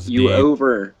 Like That was you deep.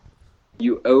 over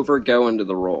go into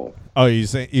the role. Oh, you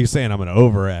saying I'm an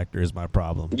overactor is my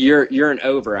problem. You're an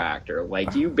over actor.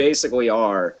 Like you basically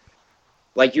are.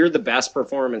 Like you're the best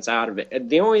performance out of it.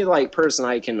 The only like person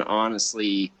I can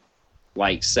honestly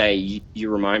like say you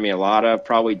remind me a lot of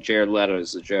probably Jared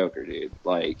Leto's the Joker, dude.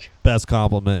 Like Best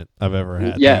compliment I've ever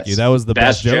had. yes, Thank you. That was the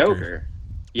best Joker.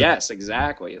 Yes,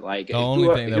 exactly. Like The only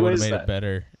thing that who would have is made that? it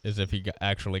better is if he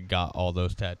actually got all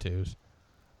those tattoos.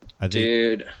 I think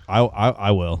Dude,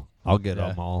 I will. I'll get Yeah.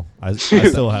 them all. I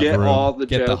still have get room. all the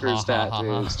Get the Joker's ha-ha-ha-ha.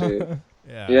 tattoos, dude.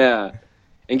 yeah. Yeah.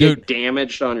 And Dude. get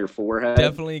damaged on your forehead.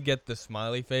 Definitely get the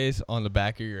smiley face on the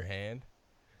back of your hand.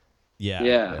 Yeah.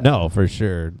 Yeah. No, for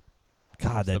sure.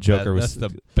 God, that the Joker be- was.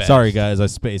 that's the best. Sorry, guys, I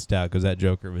spaced out because that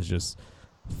Joker was just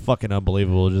fucking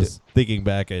unbelievable. Just thinking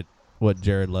back at what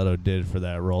Jared Leto did for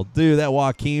that role, dude. That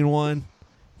Joaquin one,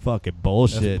 fucking That's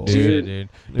bullshit, bullshit, dude. dude.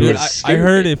 It Dude, was I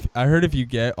heard if you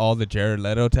get all the Jared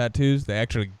Leto tattoos, they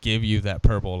actually give you that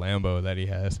purple Lambo that he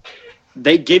has.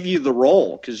 They give you the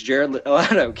role because Jared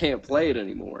Leto can't play it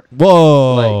anymore.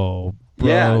 Whoa, bro.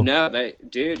 Yeah, no,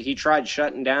 dude, he tried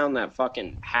shutting down that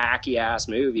fucking hacky ass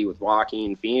movie with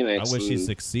Joaquin I Phoenix. wish he and-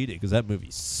 succeeded because that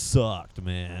movie sucked,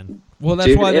 man. Well, that's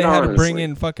Dude, why they it had to bring honestly-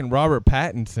 in fucking Robert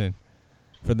Pattinson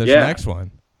for this Yeah. next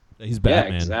one. He's Yeah,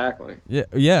 Batman. exactly.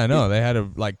 Yeah, no, they had to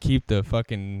like keep the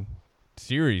fucking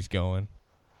series going.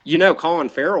 You know, Colin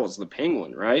Farrell's the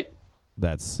Penguin, right?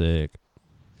 That's sick.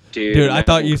 Dude, I man.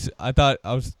 thought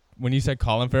I was when you said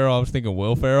Colin Farrell, I was thinking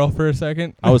Will Ferrell for a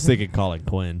second. I was thinking Colin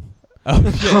Quinn.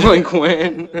 Oh, shit. Colin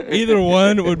Quinn. Either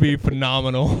one would be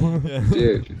phenomenal.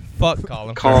 Dude, Fuck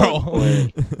Colin Colin Farrell.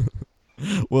 Quinn.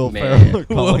 Will Man. Ferrell. Will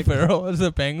Colin- Ferrell as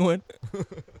a penguin.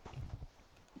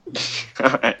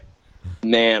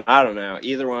 Man, I don't know.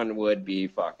 Either one would be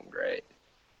fucking great.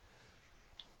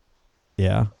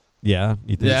 Yeah. Yeah.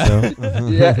 You think Yeah. so? Uh-huh.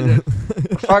 Yeah.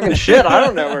 Fucking shit. I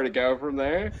don't know where to go from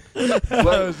there. I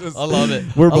love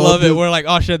it. We're I both love it. just- We're like,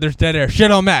 oh shit, there's dead air. Shit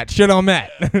on Matt. Shit on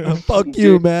Matt. Fuck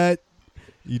you, Matt.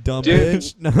 You dumb Dude,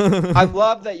 bitch. I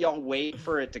love that y'all wait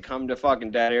for it to come to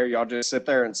fucking dead air. Y'all just sit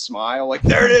there and smile like,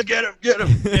 there it is. Get him. Get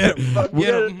him. Get him. Fuck, Get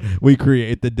get him. We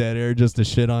create the dead air just to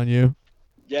shit on you.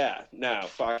 Yeah, no,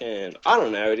 fucking, I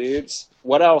don't know, dudes.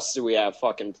 What else do we have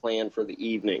fucking planned for the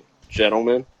evening,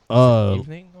 gentlemen?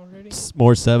 Evening already?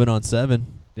 More 7-on-7.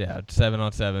 Yeah,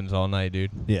 7-on-7s all night,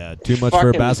 dude. Yeah, too much for a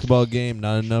Fucking- basketball game,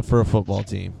 not enough for a football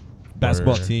team.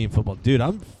 Basketball Word. team, football. Dude,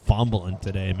 I'm fumbling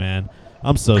today, man.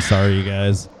 I'm so sorry, you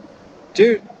guys.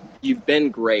 Dude, you've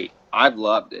been great. I've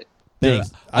loved it. Thanks.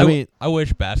 Dude, I mean, I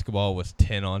wish basketball was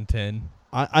 10-on-10.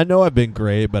 I know I've been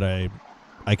great, but I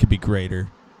could be greater.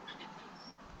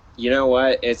 You know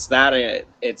what? It's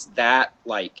that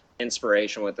like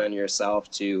inspiration within yourself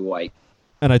to like.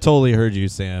 And I totally heard you,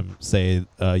 Sam, say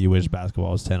you wish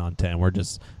basketball was 10-on-10. We're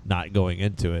just not going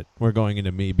into it. We're going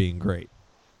into me being great.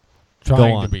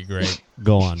 Trying on. to be great.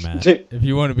 Go on, Matt. If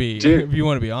you want to be, Dude. if you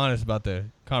want to be honest about the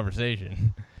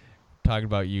conversation, talking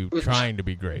about you trying to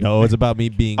be great. No, it's about me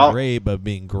being Oh. great, but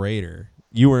being greater.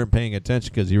 You weren't paying attention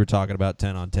because you were talking about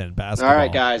 10-on-10 basketball. All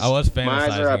right, guys. I was my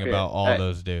eyes are up fantasizing here. about all Hey,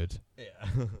 those dudes.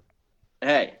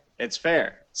 Hey, it's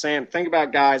fair. Sam, think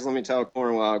about guys. Let me tell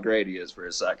Cornwell how great he is for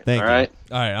a second. Thank all you. right?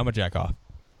 All right, I'm a jack off.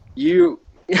 You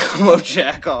won't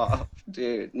jack off,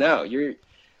 dude. No,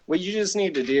 what you just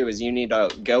need to do is you need to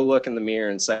go look in the mirror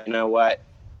and say, you know what?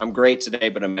 I'm great today,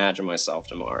 but imagine myself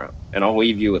tomorrow. And I'll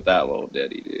leave you with that little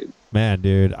ditty, dude. Man,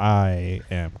 dude, I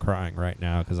am crying right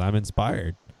now because I'm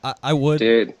inspired. I would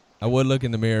Dude, look in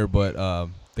the mirror, but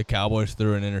the Cowboys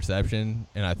threw an interception,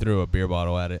 and I threw a beer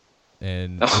bottle at it,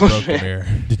 and it Oh, broke the man. mirror.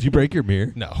 Did you break your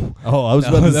mirror? No. Oh, I was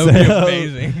No, about to that say. would be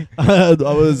amazing. I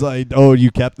was like, oh,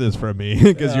 you kept this from me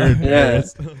because you're Yeah.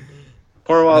 embarrassed.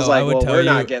 Cornwell's No, I like, would well, tell we're you-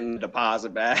 not getting the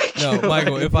deposit back. No,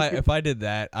 Michael, if I did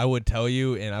that, I would tell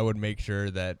you, and I would make sure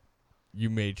that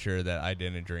you made sure that I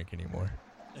didn't drink anymore.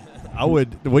 I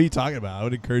would. What are you talking about? I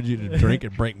would encourage you to drink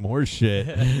and break more shit.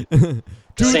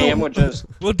 Sam would just,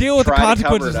 We'll deal with the Try to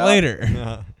cover consequences it up.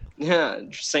 later. yeah,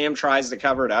 Sam tries to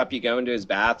cover it up. You go into his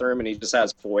bathroom and he just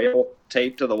has foil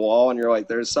taped to the wall, and you're like,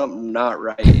 there's something not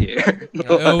right here.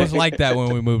 It was like that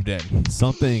when we moved in.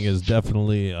 Something is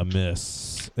definitely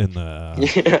amiss in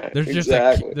the. yeah, There's just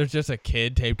exactly. there's just a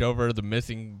kid taped over the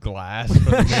missing glass from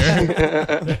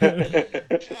the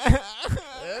mirror.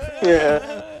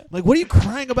 yeah. Like, what are you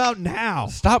crying about now?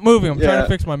 Stop moving! I'm trying Yeah. to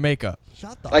fix my makeup.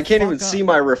 Shut the I can't even fuck see up.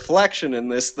 my reflection in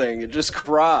this thing. It just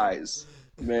cries.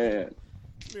 Man.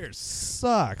 Mirror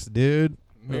sucks, dude.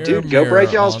 Mirror, Dude, go break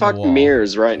mirror y'all's on the fucking wall.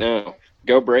 mirrors right now.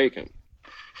 Go break them.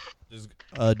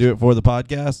 Do it for the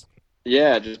podcast.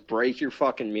 Yeah, just break your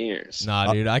fucking mirrors.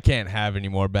 Nah, dude, I can't have any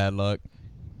more bad luck.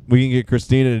 We can get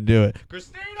Christina to do it.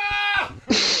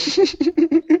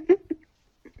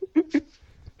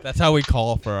 That's how we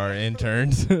call for our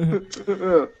interns.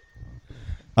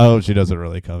 I hope she doesn't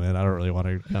really come in. I don't really want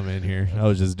her to come in here. I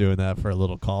was just doing that for a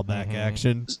little callback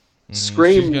action.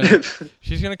 Scream.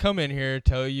 She's gonna come in here,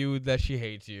 tell you that she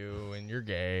hates you and you're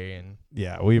gay, and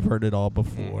Yeah, we've heard it all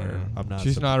before. I'm not.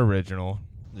 she's not original.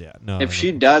 Yeah, no. If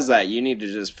she does that, you need to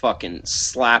just fucking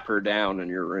slap her down in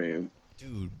your room.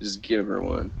 dude, Just give her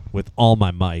one. with all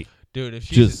my might, Dude, if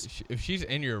she's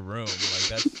in your room, like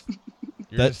that's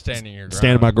you're That's just standing your ground.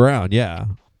 stand my ground. Yeah.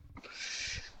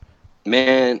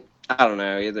 Man, I don't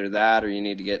know. Either that or you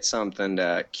need to get something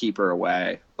to keep her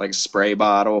away. Like a spray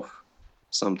bottle,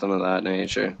 something of that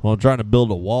nature. Well, I'm trying to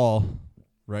build a wall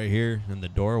right here in the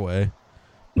doorway.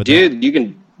 But Dude, you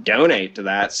can donate to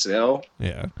that still.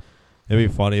 yeah. It'd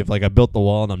be funny if like I built the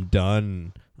wall and I'm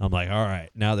done. And I'm like, all right,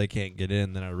 now they can't get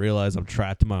in. Then I realize I'm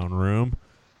trapped in my own room,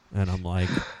 and I'm like,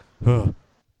 huh,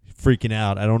 freaking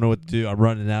out. I don't know what to do. I'm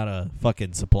running out of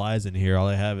fucking supplies in here. All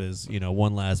I have is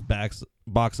one last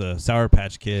box of Sour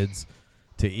Patch Kids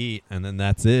to eat, and then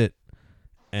that's it.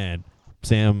 And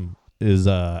Sam is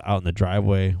out in the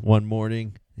driveway one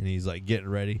morning, and he's like getting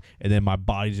ready, and then my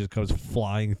body just comes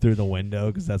flying through the window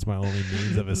because that's my only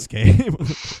means of escape.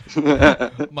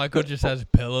 Michael just has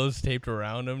pillows taped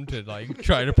around him to like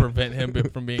try to prevent him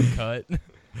from being cut.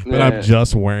 But I'm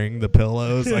just wearing the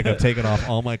pillows. Like I've taken off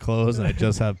all my clothes and I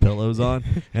just have pillows on.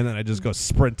 And then I just go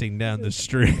sprinting down the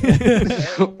street.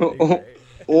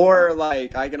 Or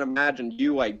like I can imagine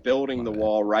you like building the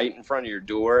wall right in front of your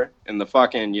door, and the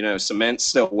fucking cement's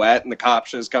still wet, and the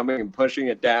cops just coming and pushing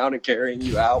it down and carrying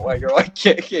you out while you're like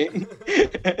kicking.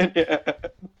 Yeah.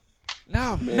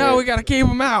 No, Man. no, we gotta keep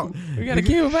him out. We gotta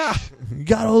keep him out. You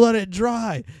gotta let it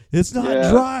dry. It's not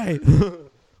Yeah. dry.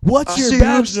 What's I your see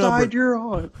badge whose side number? you're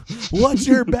on. What's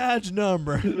your badge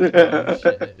number?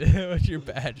 Shit. What's your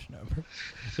badge number?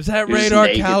 Is that You're just radar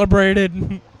naked.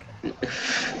 calibrated?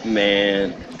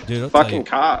 Man, Dude, fucking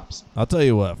cops. I'll tell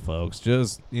you what, folks.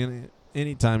 Just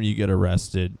anytime you get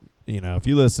arrested, if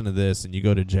you listen to this and you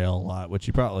go to jail a lot, which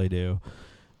you probably do,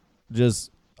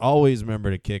 just always remember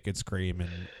to kick and scream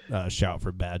and shout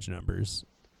for badge numbers.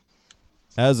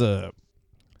 Yeah,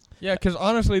 Yeah, because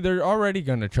honestly, they're already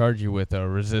gonna charge you with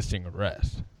resisting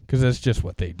arrest. because that's just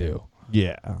what they do.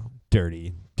 Yeah,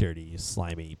 dirty,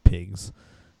 slimy pigs.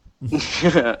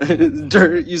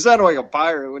 Dirty. You sounded like a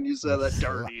pirate when you said that.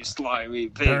 Dirty, slimy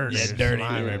pig.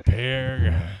 slimy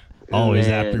pig. Always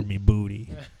Man. after me booty.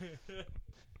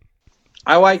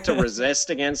 I like to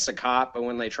resist against a cop, but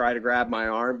when they try to grab my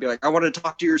arm, be like, I want to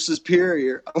talk to your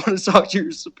superior. I want to talk to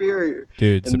your superior.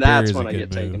 Dude, And that's Superior's when a I good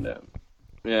get taken move. down.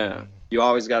 Yeah. You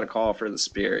always got to call for the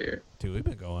superior. Dude,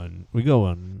 we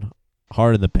going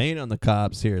hard in the paint on the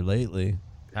cops here lately.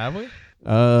 Have we?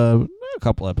 A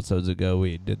couple episodes ago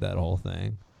we did that whole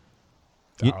thing.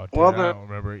 Ye- Oh, dude, Well, I don't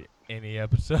remember any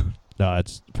episode. No,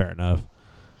 it's fair enough.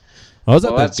 I was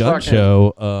at Well, that that's gun fucking-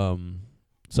 show.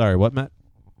 Sorry, what, Matt?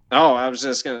 Oh, I was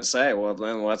just going to say, well,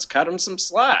 then let's cut him some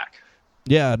slack.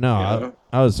 Yeah, no, Yeah.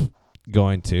 I was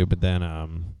going to, but then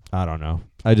I don't know.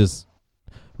 I just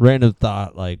random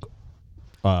thought like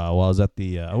while I was at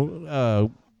the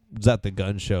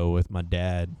gun show with my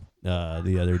dad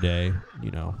the other day.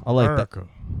 You know, I like that. America.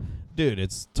 Dude,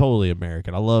 it's totally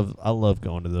American. I love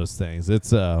going to those things. It's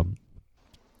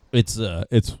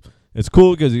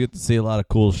cool because you get to see a lot of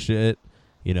cool shit.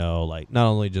 You know, like not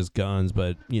only just guns,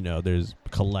 but you know, there's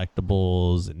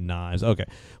collectibles and knives. Okay,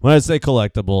 when I say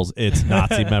collectibles, it's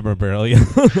Nazi memorabilia.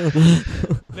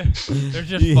 They're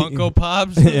just Funko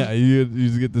Pops. Yeah, you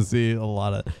just get to see a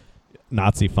lot of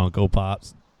Nazi Funko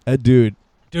Pops. Dude,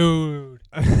 Dude.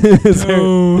 is there-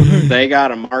 Dude. They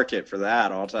got a market for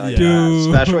that, I'll tell you.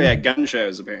 Dude. That. Especially at gun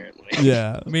shows, apparently.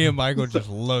 yeah, Me and Michael just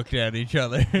looked at each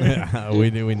other. yeah, we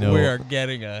know. We are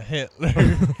getting a Hitler.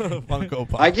 Funko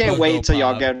Pop. I can't Funko wait till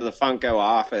y'all Pop. go to the Funko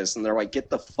office and they're like, get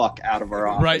the fuck out of our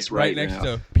office right next now.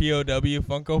 to POW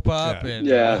Funko Pop. Yeah. And,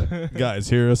 Yeah. Guys,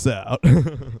 hear us out.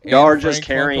 Y'all are and just Frank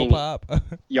carrying- Funko Pop.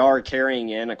 Y'all are carrying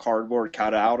in a cardboard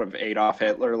cutout of Adolf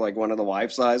Hitler, like one of the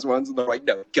life-size ones, and they're like,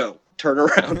 no, go. Turn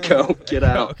around, go. Get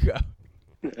out.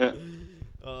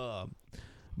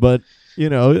 But you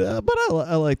know, but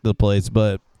I like the place.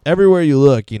 But everywhere you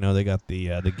look, you know, they got the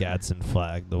Gadsden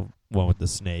flag, the one with the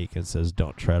snake, and says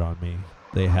 "Don't tread on me."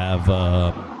 They have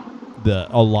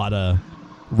a lot of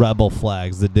rebel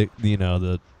flags,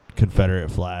 the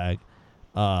Confederate flag,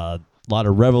 a lot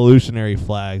of revolutionary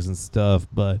flags and stuff,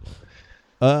 but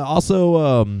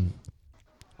also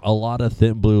a lot of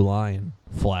thin blue line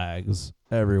flags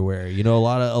everywhere. You know, a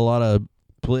lot of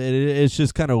it's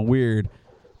just kind of weird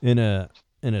in a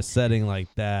setting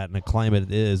like that, in a climate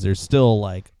it is. There's still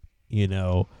like, you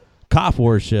know, cop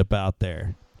worship out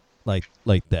there like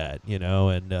that, you know,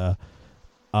 and I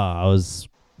was,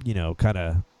 you know, kind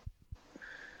of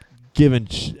giving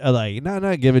like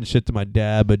not giving shit to my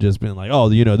dad, but just being like, oh,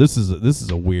 you know, this is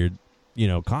a weird, you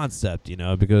know, concept, you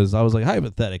know, because I was like,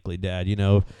 hypothetically, Dad, you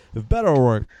know, if Beto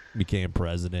O'Rourke became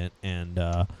president and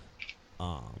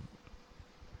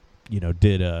you know,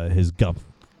 did his gun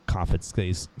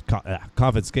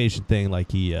confiscation thing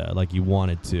like he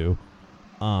wanted to,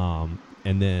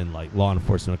 and then like law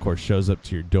enforcement, of course, shows up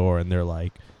to your door and they're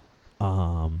like,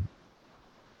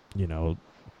 you know,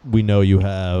 we know you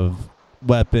have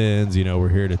weapons, you know, we're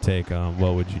here to take them.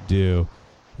 What would you do?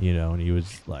 You know, and he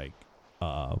was like,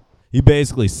 he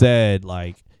basically said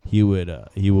like he would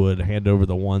hand over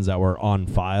the ones that were on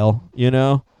file, you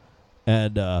know,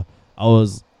 and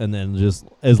and then just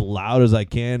as loud as I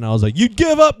can, I was like, "You'd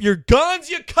give up your guns,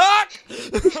 you cock!" See,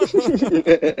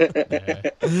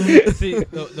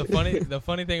 the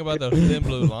funny thing about those thin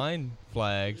blue line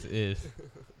flags is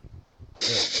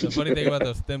the funny thing about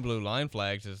those thin blue line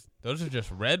flags is those are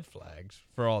just red flags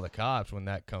for all the cops when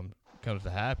that comes to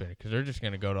happen, because they're just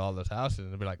gonna go to all those houses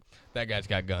and they'll be like, "That guy's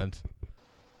got guns."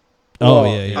 Oh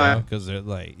Well, yeah, because they're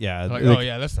like, yeah, Like, like, oh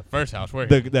yeah, that's the first house we're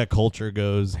here. that culture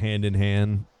goes hand in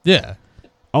hand. Yeah.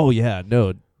 Oh yeah,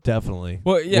 no, definitely.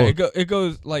 Well, yeah, Well- it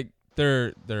goes like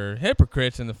they're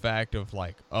hypocrites in the fact of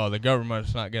like, oh, the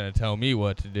government's not gonna tell me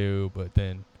what to do, but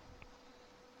then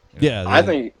Yeah, I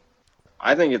think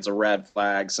it's a red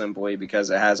flag simply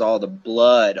because it has all the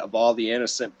blood of all the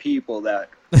innocent people that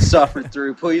suffered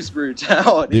through police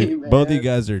brutality. dude, man. both of you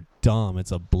guys are dumb.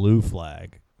 It's a blue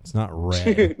flag. It's not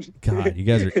red. God, you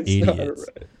guys are It's not idiots.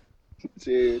 red.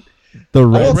 Dude. The Oh,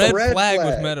 red, it's a red, red flag was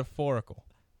flag. metaphorical.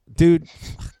 dude.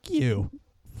 Fuck you.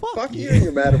 Fuck you and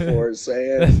your metaphors,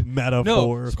 Sam.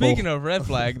 Metaphorical. No, speaking of red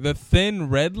flag, the thin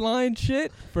red line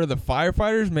shit for the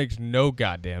firefighters makes no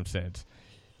goddamn sense.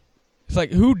 It's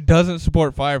like, who doesn't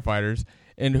support firefighters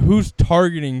and who's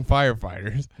targeting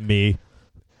firefighters? me.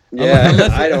 Yeah,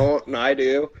 Unless- I don't, and I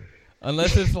do.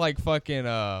 Unless it's like fucking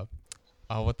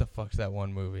what the fuck's that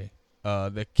one movie?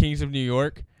 The Kings of New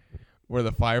York, where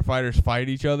the firefighters fight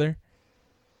each other.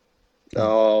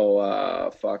 Oh,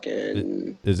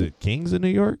 fucking. Is it Kings in New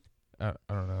York? I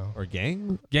don't know. Or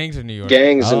gang? Gangs in New York.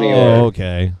 Gangs in New Oh, York.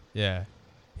 okay. Yeah.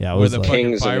 Yeah, I Where was the like, fucking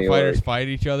Kings of New firefighters York. fight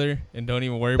each other and don't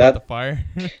even worry That- about the fire.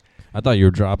 I thought you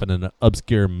were dropping an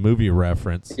obscure movie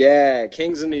reference. Yeah,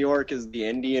 Kings of New York is the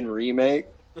Indian remake,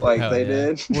 like Hell they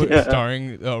yeah. did. We're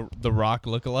starring the Rock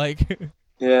lookalike.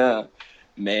 Yeah.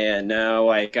 Man, no,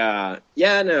 like, I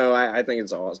think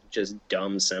it's all just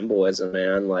dumb symbolism,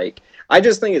 man. Like, I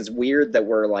just think it's weird that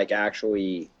we're, like,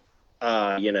 actually,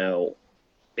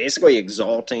 basically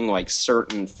exalting, like,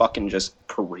 certain fucking just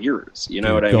careers. You know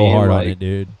Dude, what I go mean? hard Like, on it,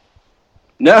 dude.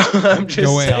 No, I'm just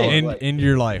Go saying. in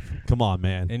your life. Come on,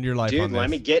 man. In your life Dude, on this. let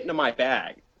me get into my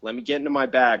bag. Let me get into my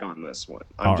bag on this one.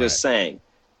 I'm All just saying.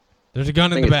 There's a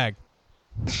gun in think the it's- bag.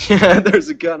 Yeah, there's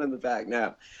a gun in the bag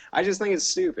now. I just think it's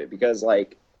stupid because,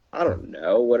 like, I don't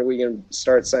know. What are we going to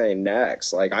start saying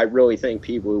next? Like, I really think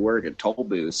people who work at toll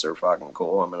booths are fucking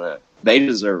cool. They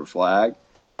deserve a flag.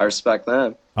 I respect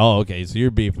them. Oh, okay. So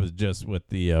your beef was just with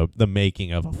the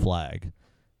making of a flag.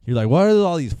 You're like, why are there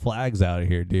all these flags out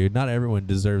here, dude? Not everyone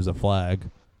deserves a flag.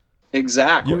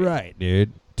 Exactly. You're right,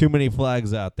 dude. Too many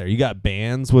flags out there. You got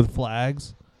bands with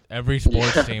flags? Every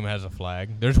sports team has a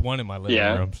flag. There's one in my living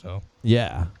Yeah. room, so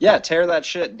Yeah. Yeah, tear that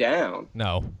shit down.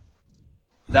 no.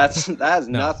 That has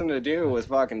No. nothing to do with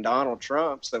fucking Donald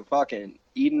Trump. So fucking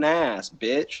eat an ass,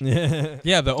 bitch.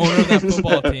 Yeah, the owner of that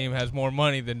football team has more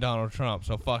money than Donald Trump,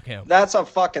 so fuck him. That's a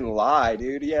fucking lie,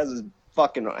 dude. He has his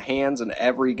fucking hands in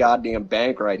every goddamn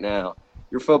bank right now.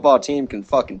 Your football team can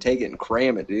fucking take it and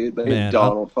cram it, dude. They Man, ain't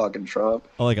Donald fucking Trump.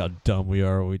 I like how dumb we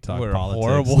are when we talk We're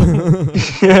politics.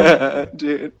 horrible. Yeah,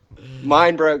 dude.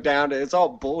 Mine broke down to it's all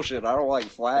bullshit. I don't like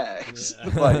flags.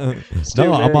 Like, it's too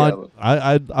No, I'm many of them.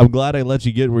 on. I'm glad I let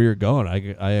you get where you're going.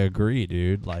 I agree,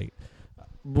 dude. Like,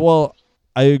 well,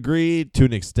 I agree to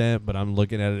an extent, but I'm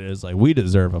looking at it as like we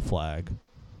deserve a flag.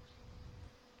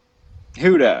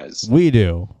 Who does? We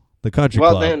do. The country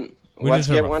Well, club. then We let's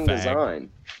deserve get a one fag. design.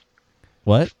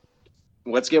 What?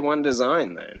 Let's get one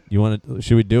design then. You want to?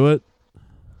 Should we do it?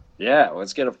 Yeah,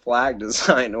 let's get a flag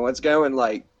design. And let's go and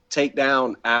like take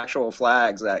down actual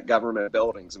flags at government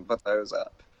buildings and put those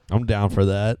up. I'm down for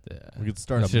that. Yeah. We could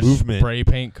start Let's a just movement. spray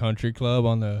paint country club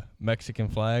on the Mexican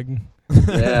flag.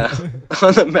 Yeah,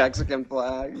 on the Mexican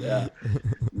flag. Yeah,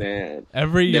 man.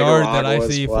 Every yard that I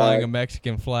Nicaragua's see flag. flying a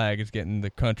Mexican flag is getting the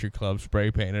country club spray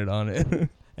painted on it.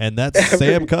 And that's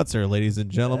Sam Cutzer, ladies and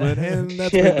gentlemen. And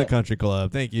that's been the country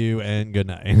club. Thank you and good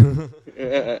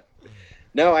night.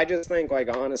 No, I just think, like,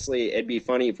 honestly, it'd be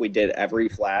funny if we did every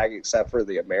flag except for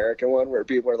the American one, where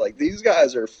people are like, these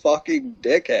guys are fucking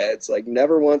dickheads. Like,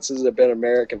 never once has it been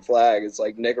American flag. It's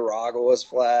like Nicaragua's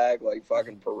flag, like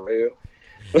fucking Peru.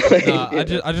 I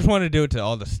just want to do it to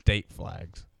all the state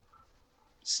flags.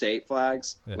 State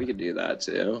flags? Yeah. We could do that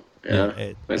too. Yeah,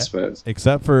 I suppose.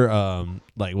 Except for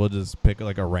like we'll just pick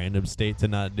like a random state to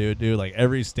not do it, dude. Like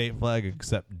every state flag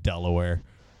except Delaware.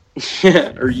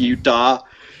 Or Utah.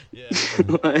 Yeah.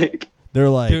 Like, They're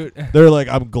like Dude.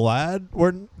 I'm glad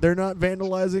they're not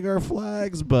vandalizing our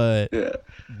flags, but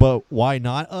yeah. why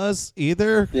not us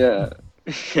either? Yeah.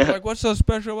 Yeah. Like, what's so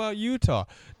special about Utah?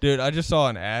 Dude, I just saw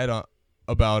an ad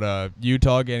about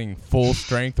Utah getting full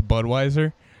strength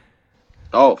Budweiser.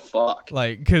 Oh, fuck.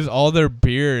 Like, because all their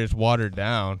beer is watered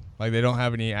down. Like, they don't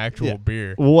have any actual Yeah.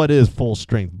 beer. What is full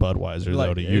strength Budweiser though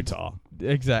Like, to it's- Utah?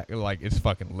 Exactly. Like, it's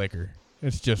fucking liquor.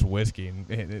 It's just whiskey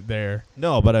there.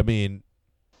 No, but I mean,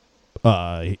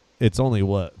 it's only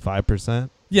what 5%.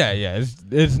 Yeah.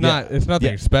 It's not. It's nothing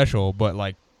Yeah. special, but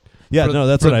like. Yeah, for, no,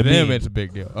 that's for what I them, mean. it's a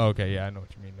big deal. Okay, yeah, I know what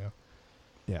you mean now.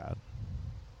 Yeah,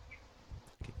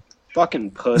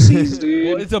 Fucking pussies,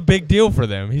 dude. Well, it's a big deal for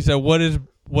them. He said, "What is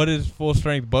full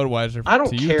strength Budweiser?" I don't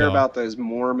to care Utah? about those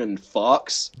Mormon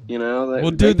fucks, you know?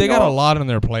 Well, dude, they can got a all- lot on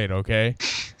their plate. Okay,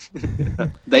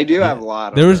 They do have a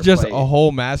lot. there on was their just plate. a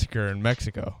whole massacre in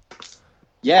Mexico.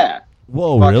 Yeah.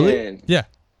 Whoa, really? fucking-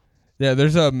 Yeah,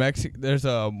 there's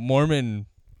a Mormon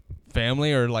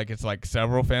family, or like it's like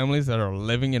several families that are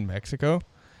living in Mexico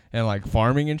and like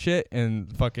farming and shit,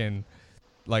 and fucking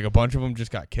like a bunch of them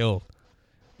just got killed,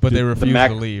 but Dude, they refused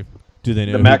to leave. Do they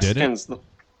know The who did it? Mexicans.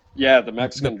 Yeah, the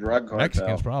Mexican drug cartel.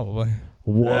 Mexicans probably.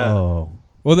 Whoa.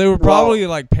 Well, they were Well- probably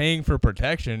like paying for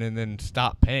protection and then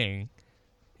stopped paying.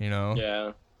 You know,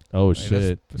 Yeah. Oh Like,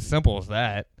 shit. that's as simple as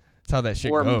that. That's how that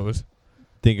shit Or- goes.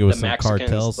 Think it was the some Mexicans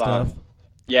cartel thought- stuff.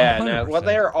 Yeah, no. 100%. Well,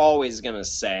 they're always gonna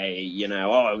say, you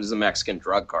know, oh, it was the Mexican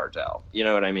drug cartel. You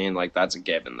know what I mean? Like that's a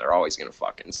given. They're always gonna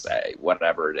fucking say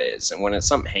whatever it is, and when it's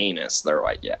something heinous, they're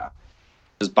like, yeah.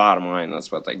 Just bottom line,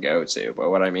 that's what they go to. But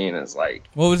what I mean is like,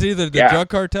 Well, it was either the Yeah. drug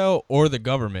cartel or the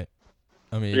government.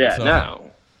 I mean, yeah, so-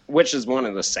 no, which is one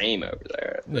of the same over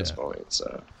there at this Yeah. point.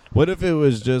 So What if it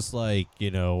was just like,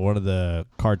 one of the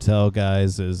cartel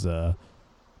guys is,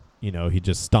 he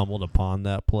just stumbled upon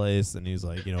that place and he's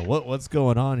like, what's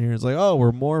going on here? It's like, oh,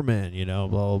 we're Mormon, blah,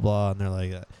 blah, blah. And they're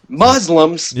like,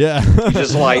 Muslims. yeah. He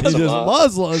just lights He's them just up.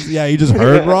 Muslims. Yeah, he just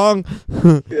heard wrong.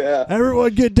 Yeah.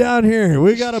 Everyone get down here.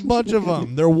 We got a bunch of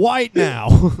them. They're white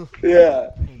now. Yeah.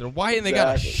 They're white and they got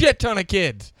a Exactly. shit ton of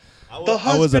kids. The I was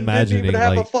husband imagining didn't even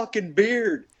have like, a fucking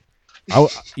beard.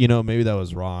 maybe that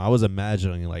was wrong. I was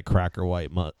imagining like cracker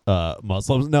white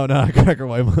Muslims. No, not cracker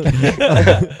white Muslims.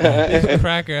 These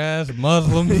cracker ass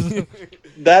Muslims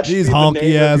That should These be the honky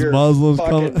name of ass your Muslims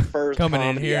fucking coming- first coming in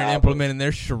comedy here and album. implementing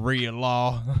their Sharia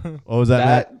law. What was that,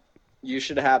 Matt? That you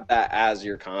should have that as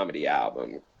your comedy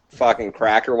album. Fucking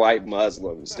cracker white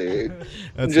Muslims, dude.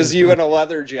 That's Just it. you in a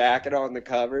leather jacket on the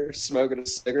cover, smoking a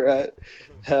cigarette.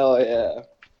 Hell yeah.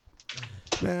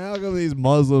 Man, how come these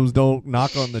Muslims don't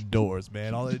knock on the doors,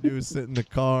 man? All they do is sit in the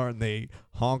car and they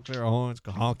honk their horns,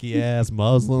 honky ass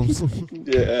Muslims.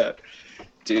 Yeah.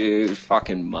 Dude,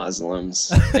 fucking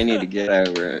Muslims. They need to get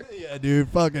over it. Yeah, dude,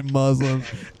 fucking Muslims.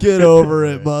 Get over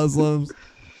it, Muslims.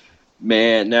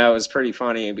 Man, no, it was pretty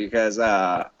funny because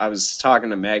I was talking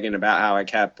to Megan about how I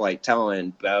kept like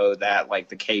telling Bo that like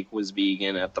the cake was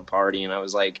vegan at the party, and I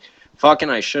was like, fucking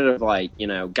I should have like,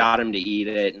 got him to eat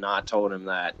it and not told him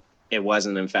that it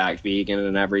wasn't in fact vegan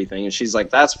and everything. And she's like,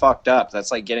 that's fucked up. That's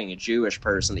like getting a Jewish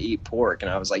person to eat pork. And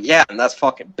I was like, yeah, and that's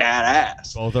fucking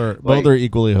badass. Both are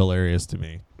equally hilarious to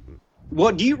me.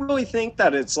 Well, do you really think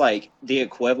that it's like the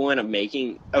equivalent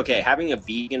of having a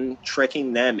vegan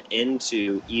tricking them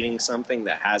into eating something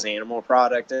that has animal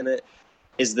product in it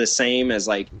is the same as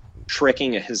like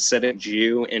tricking a Hasidic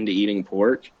Jew into eating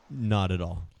pork? Not at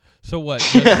all. So what?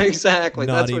 Yeah, exactly.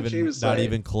 Not That's even, what she was saying. not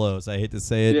even close. I hate to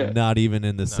say it. Yeah. Not even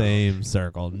in the same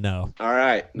circle. No. All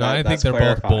right. No, I think that's they're both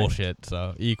clarified. bullshit.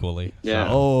 So equally. Yeah.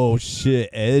 Oh shit,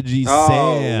 edgy Oh,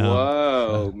 Sam.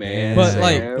 whoa, man. But,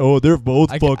 like- Sam. Oh, they're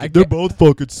both I fucking. can't- both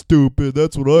fucking stupid.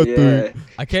 That's what I yeah. think.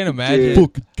 I can't imagine.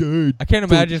 Fucking gay. I can't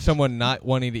imagine someone not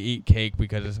wanting to eat cake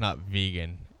because it's not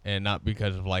vegan and not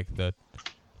because of like the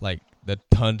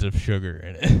tons of sugar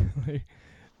in it.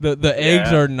 The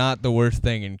eggs Yeah. are not the worst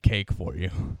thing in cake for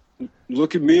you.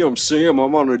 Look at me, I'm Sam.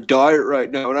 I'm on a diet right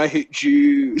now, and I hate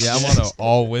Jews. Yeah, I'm on an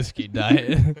all whiskey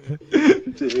diet.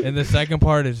 And the second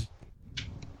part is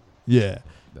Yeah.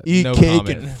 Eat no cake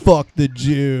comment. and fuck the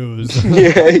Jews.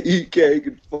 Yeah, eat cake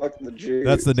and fuck the Jews.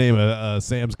 That's the name of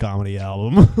Sam's comedy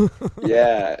album.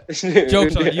 Yeah.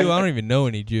 Joke's on you. I don't even know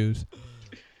any Jews.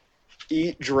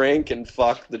 Eat, drink, and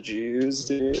fuck the Jews,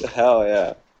 dude. Hell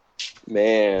yeah.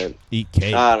 Man, Eat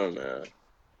cake. I don't know.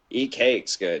 Eat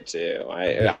cake's good too.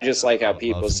 I just like how I love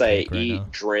people some say cake right eat, now.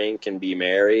 drink, and be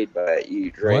married, but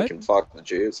eat, drink, What? and fuck the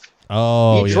Jews.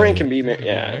 oh, eat, yeah. drink, and be married.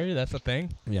 Yeah. Mary, that's a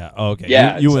thing. Yeah. Okay.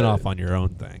 Yeah, You it's went a- off on your own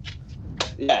thing.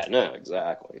 Yeah, no,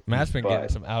 exactly. Matt's been But- getting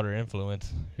some outer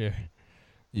influence here.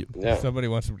 Yeah. Somebody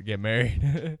wants him to get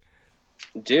married.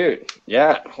 Dude,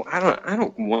 yeah. I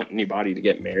don't want anybody to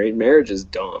get married. Marriage is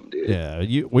dumb, dude. Yeah.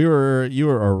 You were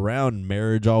around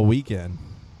marriage all weekend.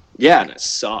 Yeah, and it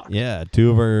sucked. Yeah. Two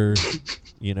of our,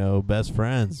 best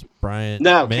friends, Brian.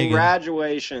 No, Megan.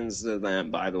 congratulations to them,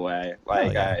 by the way.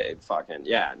 Like, yeah. I fucking,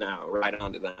 right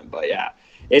on to them. But yeah,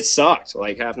 it sucked,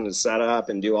 like, having to set up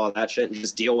and do all that shit and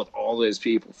just deal with all those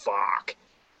people. Fuck.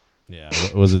 Yeah.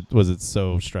 Was it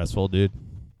so stressful, dude?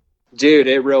 Dude,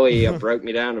 it really broke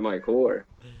me down to my core.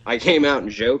 I came out in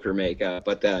Joker makeup,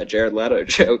 but the Jared Leto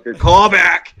Joker. Call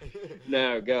back!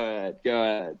 No, go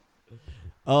ahead.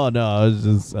 Oh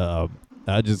no,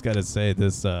 I just gotta say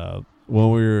this.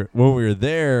 When we were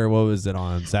there, what was it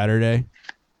on Saturday?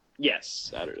 Yes,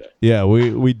 Saturday. Yeah,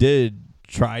 we did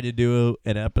try to do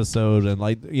an episode, and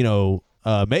Megan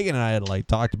and I had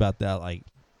talked about that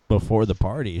before the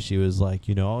party. She was like,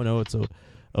 oh no, it's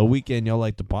a weekend. Y'all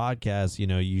like the podcast.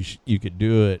 You could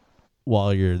do it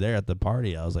while you're there at the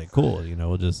party. I was like, cool.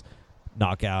 We'll just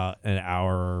knock out an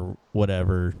hour or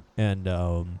whatever,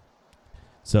 and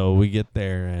so we get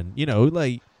there, and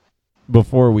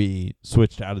before we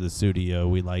switched out of the studio,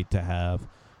 we like to have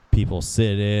people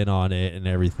sit in on it and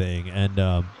everything,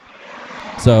 and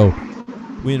so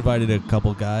we invited a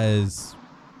couple guys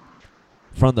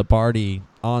from the party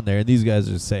on there, and these guys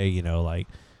are saying,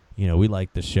 we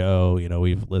like the show,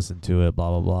 we've listened to it,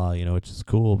 blah, blah, blah, which is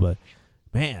cool. But,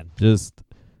 man, just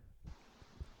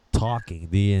talking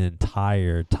the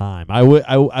entire time. I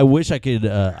wish I could,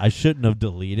 I shouldn't have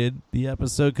deleted the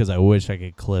episode because I wish I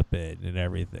could clip it and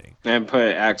everything. And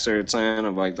put excerpts in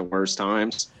of, the worst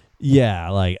times.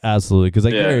 Yeah, absolutely, because I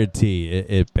Yeah. guarantee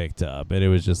it picked up. And it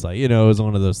was just it was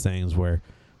one of those things where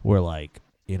we're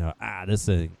this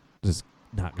is just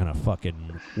not going to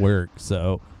fucking work.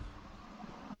 So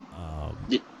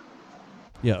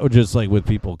Yeah, or just like with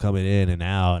people coming in and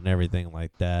out and everything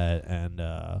like that.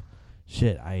 And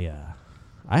shit, I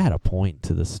had a point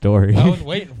to the story. I was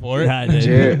waiting for it. Yeah, I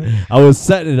did. Dude. I was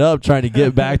setting it up, trying to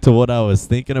get back to what I was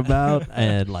thinking about,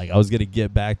 and like I was gonna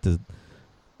get back to.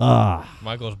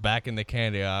 Michael's back in the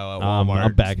candy aisle at I'm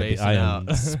Walmart. back at the. spacing I out.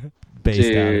 am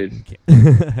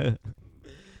spaced out.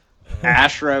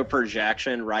 Astro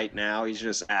projection right now. He's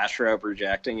just astro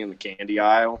projecting in the candy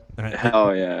aisle.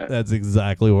 Hell yeah. That's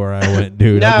exactly where I went,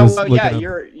 dude. No, I'm just well, looking yeah,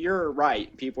 up- you're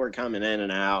right. People are coming in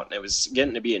and out, and it was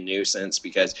getting to be a nuisance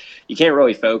because you can't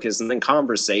really focus, and then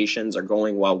conversations are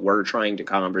going while we're trying to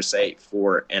conversate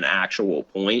for an actual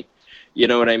point. You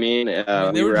know what I mean? I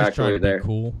mean, they we were just actually trying to there. be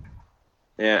cool.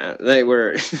 Yeah, they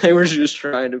were. They were just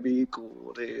trying to be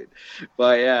cool, dude.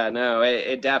 But yeah, no,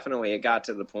 it definitely got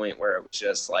to the point where it was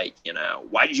just like,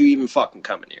 why did you even fucking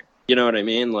come in here? You know what I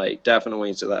mean? Like,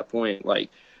 definitely to that point.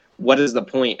 Like, what is the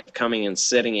point of coming and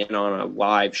sitting in on a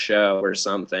live show or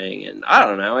something? And I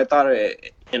don't know. I thought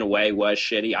it, in a way, was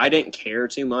shitty. I didn't care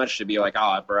too much to be like,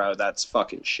 oh, bro, that's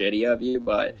fucking shitty of you.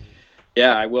 But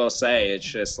yeah, I will say it's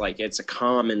just like it's a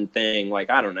common thing. Like,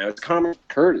 I don't know. It's common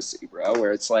courtesy, bro,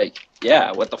 where it's like,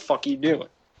 yeah, what the fuck are you doing?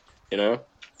 You know?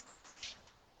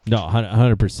 No,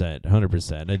 100%,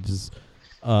 100%. I just,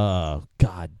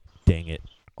 God dang it.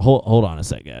 Hold on a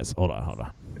sec, guys. Hold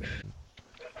on.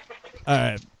 All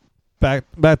right,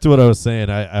 back to what I was saying.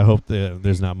 I hope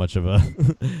there's not much of a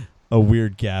a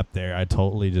weird gap there. I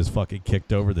totally just fucking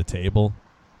kicked over the table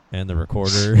and the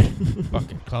recorder.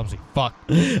 Fucking clumsy fuck.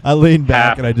 I leaned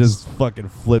back and I just fucking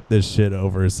flipped this shit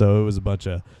over. So it was a bunch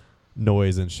of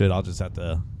noise and shit. I'll just have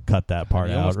to cut that part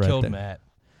You out almost right killed there. Matt.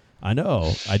 I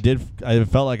know. I did. I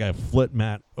felt like I flipped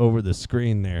Matt over the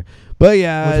screen there. But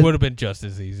yeah. Which would have been just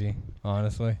as easy,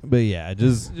 honestly. But yeah,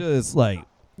 just like,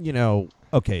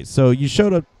 okay, so you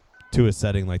showed up to a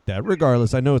setting like that.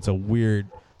 Regardless, I know it's a weird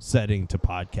setting to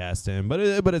podcast in,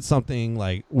 but it's something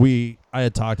like I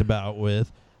had talked about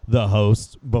with the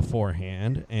host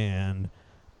beforehand, and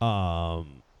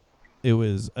it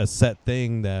was a set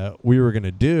thing that we were going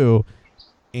to do,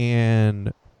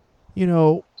 and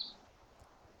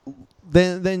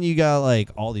then you got like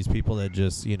all these people that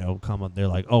just come up. They're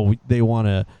like, oh, they want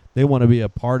to be a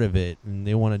part of it and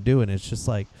they want to do it. And it's just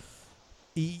like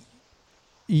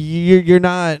you're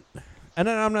not. And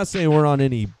I'm not saying we're on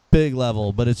any big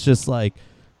level, but it's just like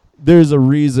there's a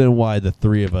reason why the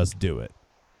three of us do it,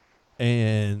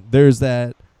 and there's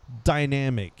that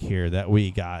dynamic here that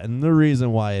we got, and the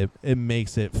reason why it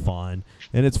makes it fun,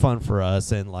 and it's fun for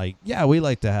us. And like, yeah, we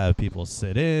like to have people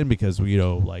sit in because we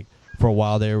like. For a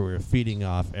while there, we were feeding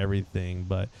off everything,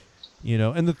 but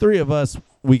and the three of us,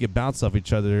 we could bounce off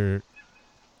each other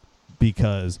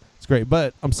because it's great.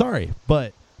 But I'm sorry,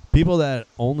 but people that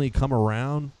only come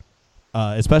around,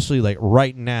 especially like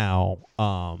right now,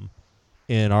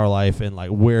 in our life and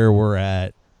like where we're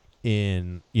at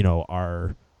in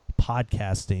our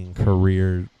podcasting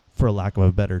career, for lack of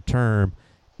a better term,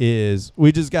 is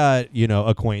we just got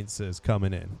acquaintances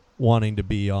coming in wanting to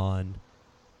be on,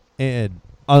 and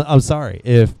I'm sorry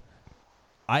if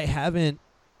I haven't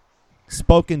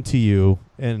spoken to you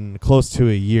in close to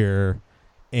a year,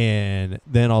 and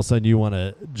then all of a sudden you want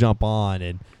to jump on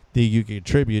and think you can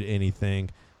contribute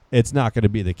anything. It's not going to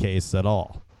be the case at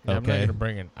all. Yeah, okay? I'm not going to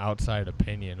bring an outside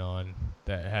opinion on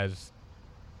that has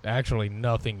actually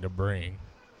nothing to bring.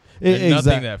 And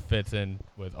nothing that fits in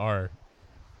with our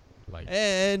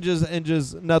and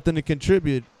just nothing to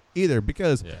contribute either,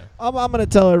 because yeah. I'm going to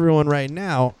tell everyone right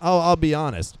now, I'll be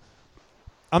honest.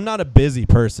 I'm not a busy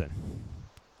person.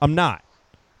 I'm not.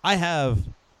 I have,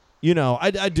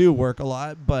 I do work a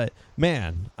lot, but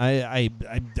man, I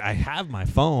have my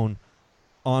phone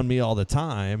on me all the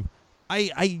time.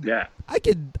 I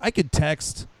could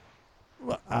text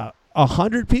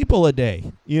 100 people a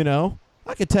day.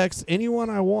 I could text anyone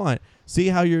I want, see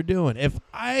how you're doing. If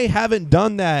I haven't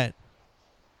done that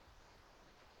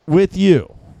with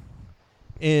you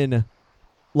in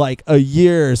like a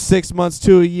year, 6 months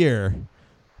to a year,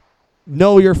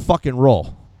 know your fucking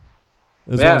role.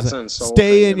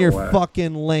 Stay in your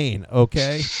fucking lane,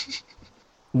 okay?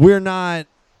 We're not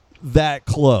that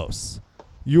close.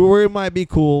 We might be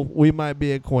cool. We might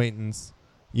be acquaintance,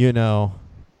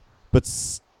 but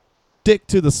stick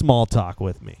to the small talk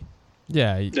with me.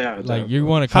 Yeah, like you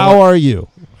want to. How are you?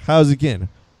 How's it going?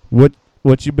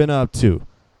 What you been up to?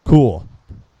 Cool.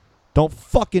 Don't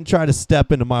fucking try to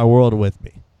step into my world with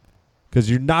me, because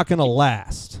you're not gonna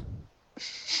last.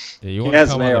 Yeah, you want to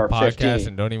come on the podcast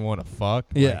and don't even want to fuck?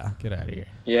 Yeah. Get out of here.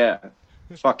 Yeah.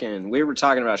 Fucking, we were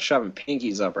talking about shoving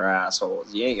pinkies up our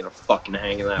assholes. You ain't gonna fucking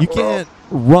hang in that You world. can't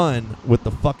run with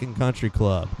the fucking country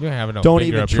club. You ain't having no Don't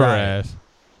finger even up try your it. ass.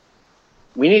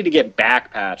 We need to get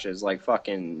back patches like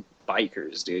fucking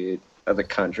bikers, dude, of the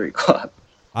country club.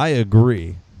 I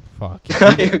agree. Fuck.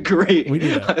 I agree. we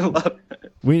need to- I love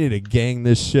it. We need to gang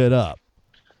this shit up.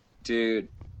 Dude,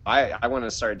 I want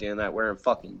to start doing that, wearing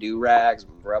fucking do-rags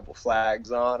with rebel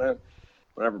flags on them.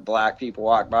 Whenever black people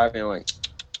walk by me, I'm like,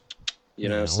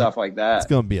 Yeah, stuff like It's that.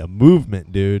 gonna be a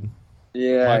movement, dude.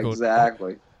 Yeah, Michael-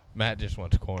 exactly. Matt just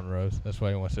wants cornrows. That's why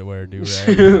he wants to wear a do-rag.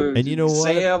 And you know what?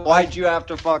 Sam, why'd you have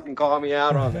to fucking call me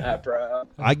out on that, bro?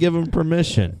 I give him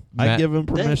permission. Matt-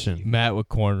 permission. Matt with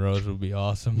cornrows would be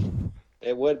awesome.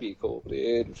 It would be cool,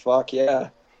 dude. Fuck yeah.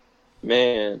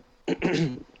 Man.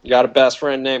 You got a best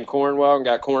friend named Cornwell and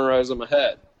got cornrows on my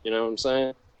head. You know what I'm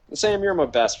saying? And Sam, you're my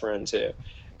best friend, too.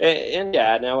 And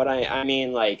yeah, now what I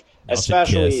mean, like, Y'all should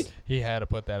especially... kiss. He had to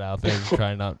put that out there to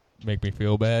try and not make me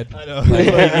feel bad. I know. Like,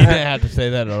 he didn't have to say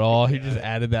that at all. He just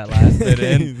added that last bit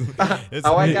in. It's- I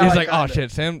like He's how I like, oh kinda-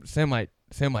 shit, Sam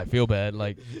might feel bad.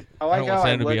 Like, I I like don't how want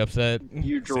I Sam to be looked upset.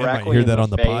 you Sam might directly hear in that on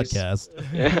the face. podcast.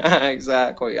 Yeah,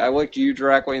 exactly. I looked you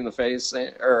directly in the face,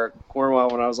 or Cornwell,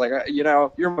 when I was like,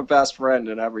 you're my best friend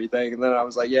and everything. And then I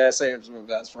was like, yeah, Sam's my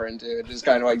best friend too. It just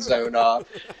kind of like zoned off.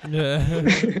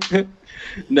 Yeah.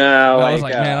 No, I was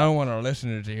like, man, I uh, don't want our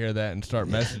listeners to hear that and start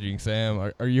messaging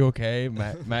Sam. Are you okay?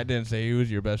 Matt didn't say he was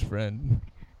your best friend.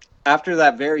 after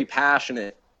that very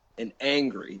passionate and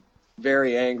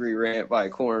very angry rant by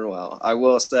Cornwell, I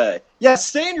will say, yeah,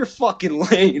 stay in your fucking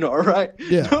lane, all right?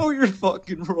 Yeah. Know your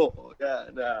fucking role. Yeah,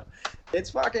 no.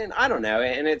 It's fucking, I don't know,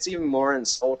 and it's even more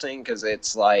insulting because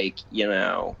it's like,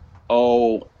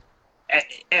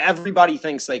 everybody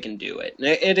thinks they can do it.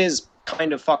 It is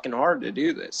kind of fucking hard to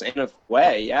do this in a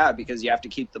way, yeah, because you have to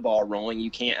keep the ball rolling.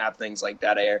 You can't have things like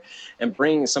that air. And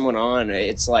bringing someone on,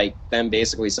 it's like them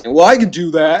basically saying, well, I can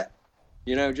do that,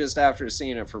 just after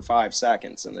seeing it for 5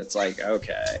 seconds. And it's like,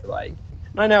 okay, like,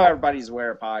 I know everybody's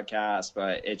aware of podcasts,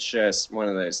 but it's just one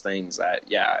of those things that,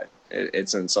 yeah,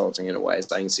 it's insulting in a way.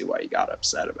 So I can see why you got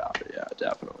upset about it. Yeah,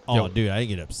 definitely. Oh, dude, I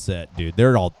get upset, dude.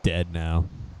 They're all dead now.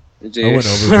 Dude, went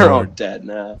they're all overboard. dead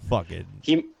now. Fuck it.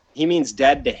 He means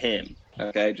dead to him.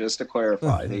 Okay, just to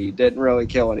clarify, he didn't really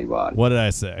kill anybody. What did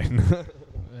I say?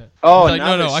 Oh, He's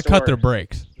like, no, I cut their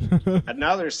brakes.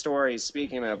 Another story,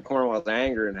 speaking of Cornwell's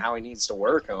anger and how he needs to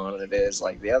work on it, is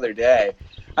like the other day,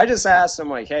 I just asked him,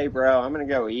 like, hey, bro, I'm going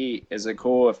to go eat. Is it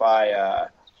cool if I,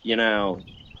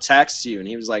 text you? And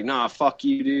he was like, nah, fuck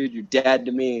you, dude. You're dead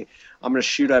to me. I'm going to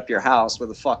shoot up your house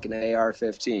with a fucking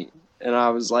AR-15. And I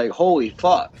was like, holy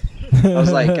fuck. I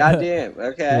was like, goddamn,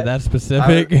 okay. You're that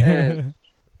specific.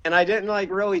 And I didn't,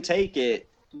 like, really take it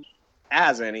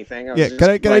as anything. I was Yeah, just,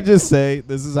 can I like, just say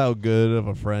this is how good of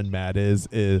a friend Matt is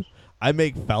I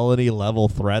make felony level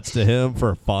threats to him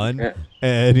for fun, Yeah.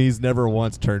 and he's never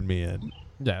once turned me in.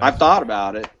 Yeah, I've thought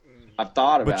about it.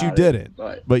 But you didn't.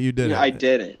 But you didn't. I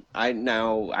didn't. I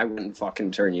wouldn't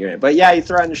fucking turn you in. But yeah, he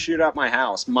threatened to shoot up my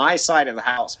house, my side of the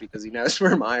house, because he knows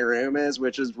where my room is,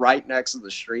 which is right next to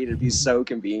the street. It'd be so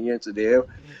convenient to do.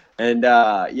 And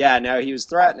he was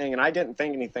threatening, and I didn't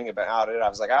think anything about it. I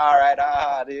was like, all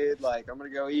right, dude, like, I'm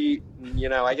gonna go eat.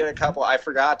 And, I get I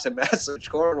forgot to message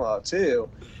Cornwell too.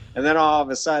 And then all of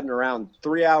a sudden, around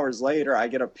 3 hours later, I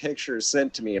get a picture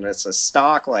sent to me, and it's a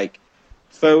stock, like,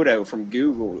 photo from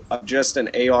Google of just an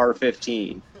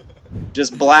AR-15,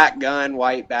 just black gun,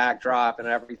 white backdrop, and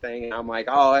everything. And I'm like,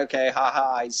 oh, okay,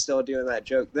 haha, he's still doing that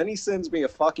joke. Then he sends me a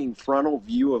fucking frontal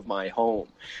view of my home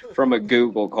from a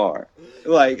Google car,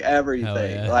 like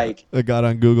everything. Yeah. Like, I got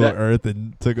on Google That- Earth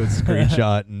and took a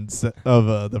screenshot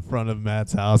of the front of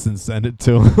Matt's house and sent it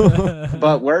to him.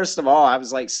 but worst of all, I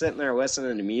was like sitting there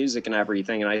listening to music and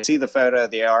everything, and I see the photo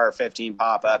of the AR-15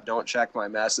 pop up. Don't check my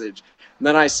message. And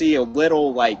then I see a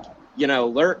little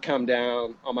alert come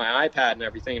down on my iPad and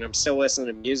everything, and I'm still listening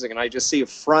to music, and I just see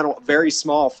a very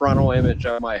small frontal image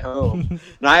of my home,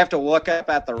 and I have to look up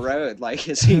at the road, like,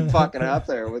 is he fucking up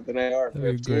there with an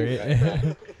AR-15? Great. Right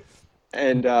now?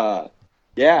 And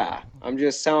I'm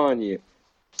just telling you,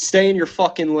 stay in your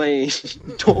fucking lane.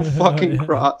 Don't fucking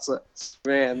cross us,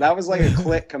 man. That was like a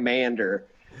click commander,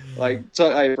 like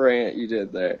type rant you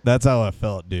did there, That's how I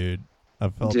felt, dude. I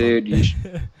felt dude. You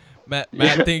Matt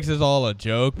Yeah. thinks it's all a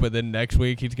joke, but then next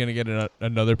week he's gonna get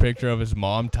another picture of his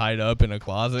mom tied up in a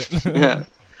closet. yeah.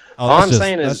 Oh, All that's I'm just,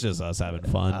 saying that's is- just us having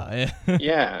fun.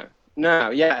 Yeah. No,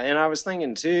 yeah, and I was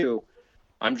thinking too,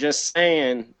 I'm just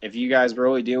saying, if you guys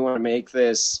really do want to make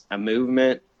this a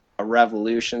movement, a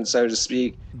revolution, so to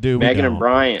speak, Dude, we Megan don't. and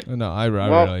Bryant. No, I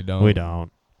Well, really don't. We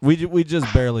don't. We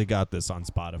just barely got this on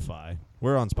Spotify.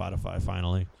 We're on Spotify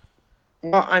finally.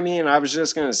 Well, I mean, I was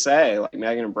just gonna say, like,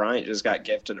 Megan and Bryant just got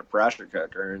gifted a pressure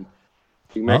cooker, and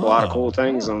You can make a lot of Oh. cool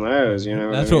things on those, you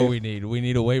know. That's I what mean? we need. We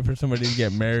need to wait for somebody to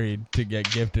get married to get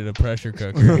gifted a pressure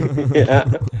cooker. Yeah.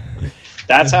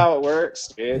 That's how it works,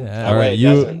 dude. Yeah. That All way right, it you,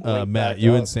 doesn't link Matt, back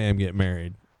you up. and Sam get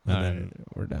married, and All then right,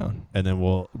 we're down. and then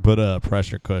we'll put a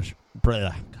pressure cushion.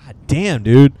 God damn,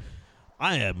 dude,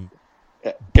 I am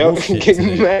Go, bullshit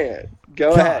today. man.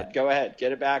 Go God. ahead.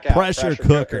 Get it back out. pressure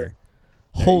cooker.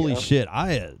 you Holy go. shit!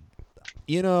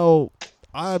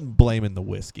 I'm blaming the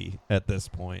whiskey at this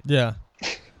point. Yeah.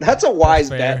 That's a wise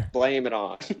That's fair. bet. Blame it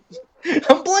on.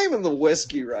 I'm blaming the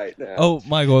whiskey right now. Oh,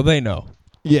 Michael, they know.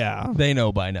 Yeah. They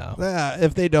know by now.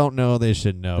 If they don't know, they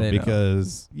should know They know.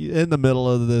 because in the middle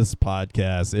of this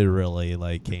podcast, it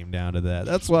really came down to that.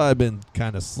 That's why I've been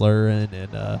kind of slurring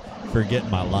and forgetting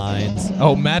my lines.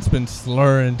 Oh, Matt's been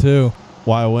slurring too.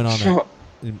 Why I went on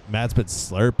that. Matt's been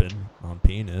slurping on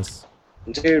penis.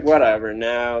 Dude, whatever.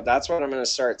 No, that's what I'm going to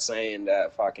start saying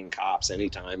to fucking cops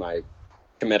anytime I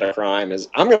commit a crime is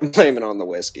I'm going to blame it on the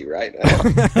whiskey right now.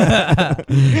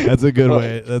 That's a good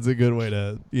way. That's a good way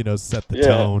to set the Yeah.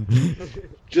 tone.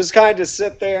 Just kind of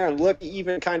sit there and look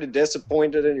even kind of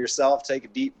disappointed in yourself, take a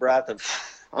deep breath, and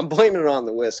I'm blaming it on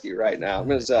the whiskey right now. I'm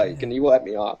going to tell you, can you let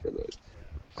me off for this?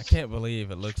 I can't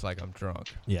believe it looks like I'm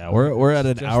drunk. Yeah, we're at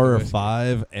an Just hour the of whiskey.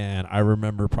 5, and I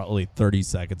remember probably 30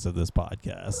 seconds of this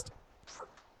podcast.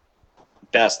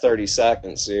 Best 30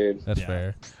 seconds, dude. That's Yeah.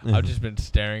 fair. I've just been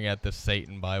staring at the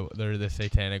Satan Bible, or the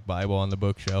Satanic Bible on the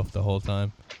bookshelf the whole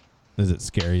time. Does it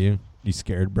scare you? You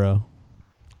scared, bro?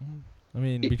 I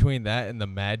mean, between that and the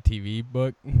Mad TV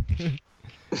book,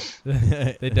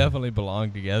 they definitely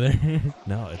belong together.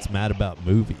 No, it's mad about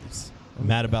movies.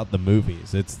 Mad about the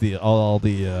movies. It's the all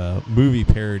the movie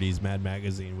parodies Mad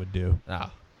Magazine would do.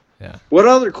 Oh, yeah. What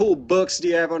other cool books do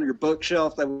you have on your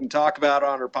bookshelf that we can talk about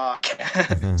on our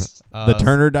podcast? The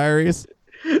Turner Diaries.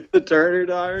 The Turner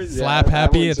Diaries? Slap that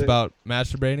Happy. one's It's it. about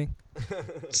masturbating.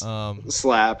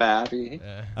 Slap Happy.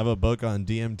 Yeah. I have a book on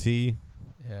DMT.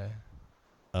 Yeah.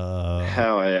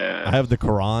 Hell yeah. I have the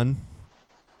Quran.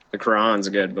 The Quran's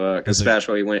a good book, Is it-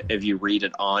 especially if you read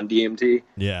it on DMT.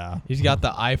 Yeah, He's got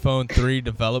the iPhone 3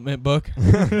 development book.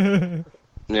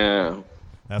 Yeah.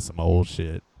 that's some old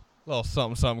shit. Little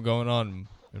something going on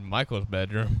in Michael's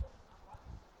bedroom.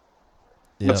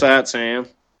 What's that, Sam?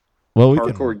 Well, we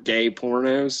Hardcore gay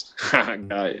pornos?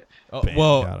 Got it. Oh, Bam,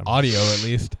 well, got him. audio at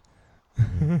least.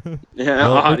 Yeah,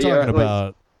 Well, we're audio, talking like-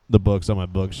 about the books on my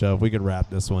bookshelf. We could wrap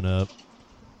this one up.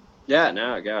 Yeah,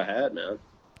 no, go ahead, man.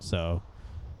 So,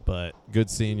 but good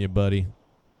seeing you, buddy.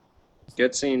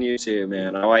 Good seeing you too,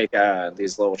 man. I like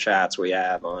these little chats we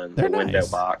have on They're the window nice.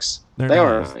 box. They're They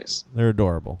are nice. nice. They're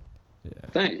adorable. Yeah.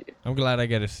 Thank you. I'm glad I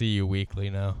get to see you weekly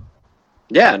now.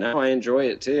 Yeah, no, I enjoy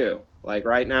it too. Like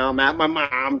right now, I'm at my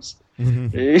mom's. All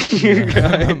You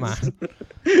guys. Come on.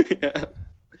 Yeah.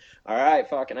 All right,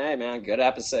 fucking hey, man. Good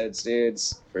episodes,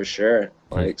 dudes, for sure.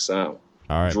 Like so.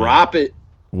 right, Drop it.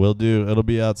 We'll do. It'll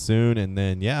be out soon, and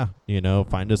then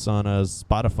find us on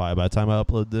Spotify. By the time I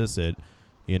upload this,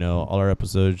 all our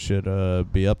episodes should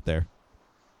be up there.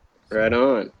 Right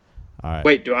on. All right.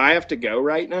 Wait, do I have to go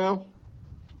right now?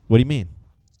 What do you mean?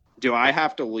 Do I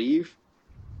have to leave?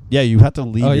 Yeah, you have to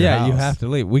leave. Oh, your yeah, you house. have to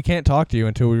leave. We can't talk to you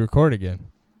until we record again.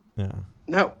 Yeah.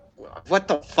 No. What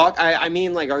the fuck? I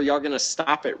mean, like, are y'all gonna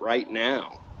stop it right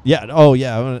now? Yeah. Oh,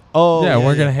 yeah. I'm gonna- Oh, yeah,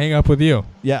 we're going to hang up with you.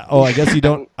 Yeah. Oh, I guess you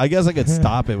don't. I guess I could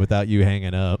stop it without you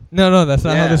hanging up. No, that's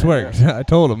not how Yeah, this works. I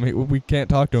told him we can't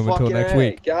talk to him until Fucking next A.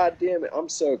 week. God damn it. I'm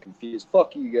so confused.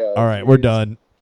 Fuck you guys. All right, we're dude. done.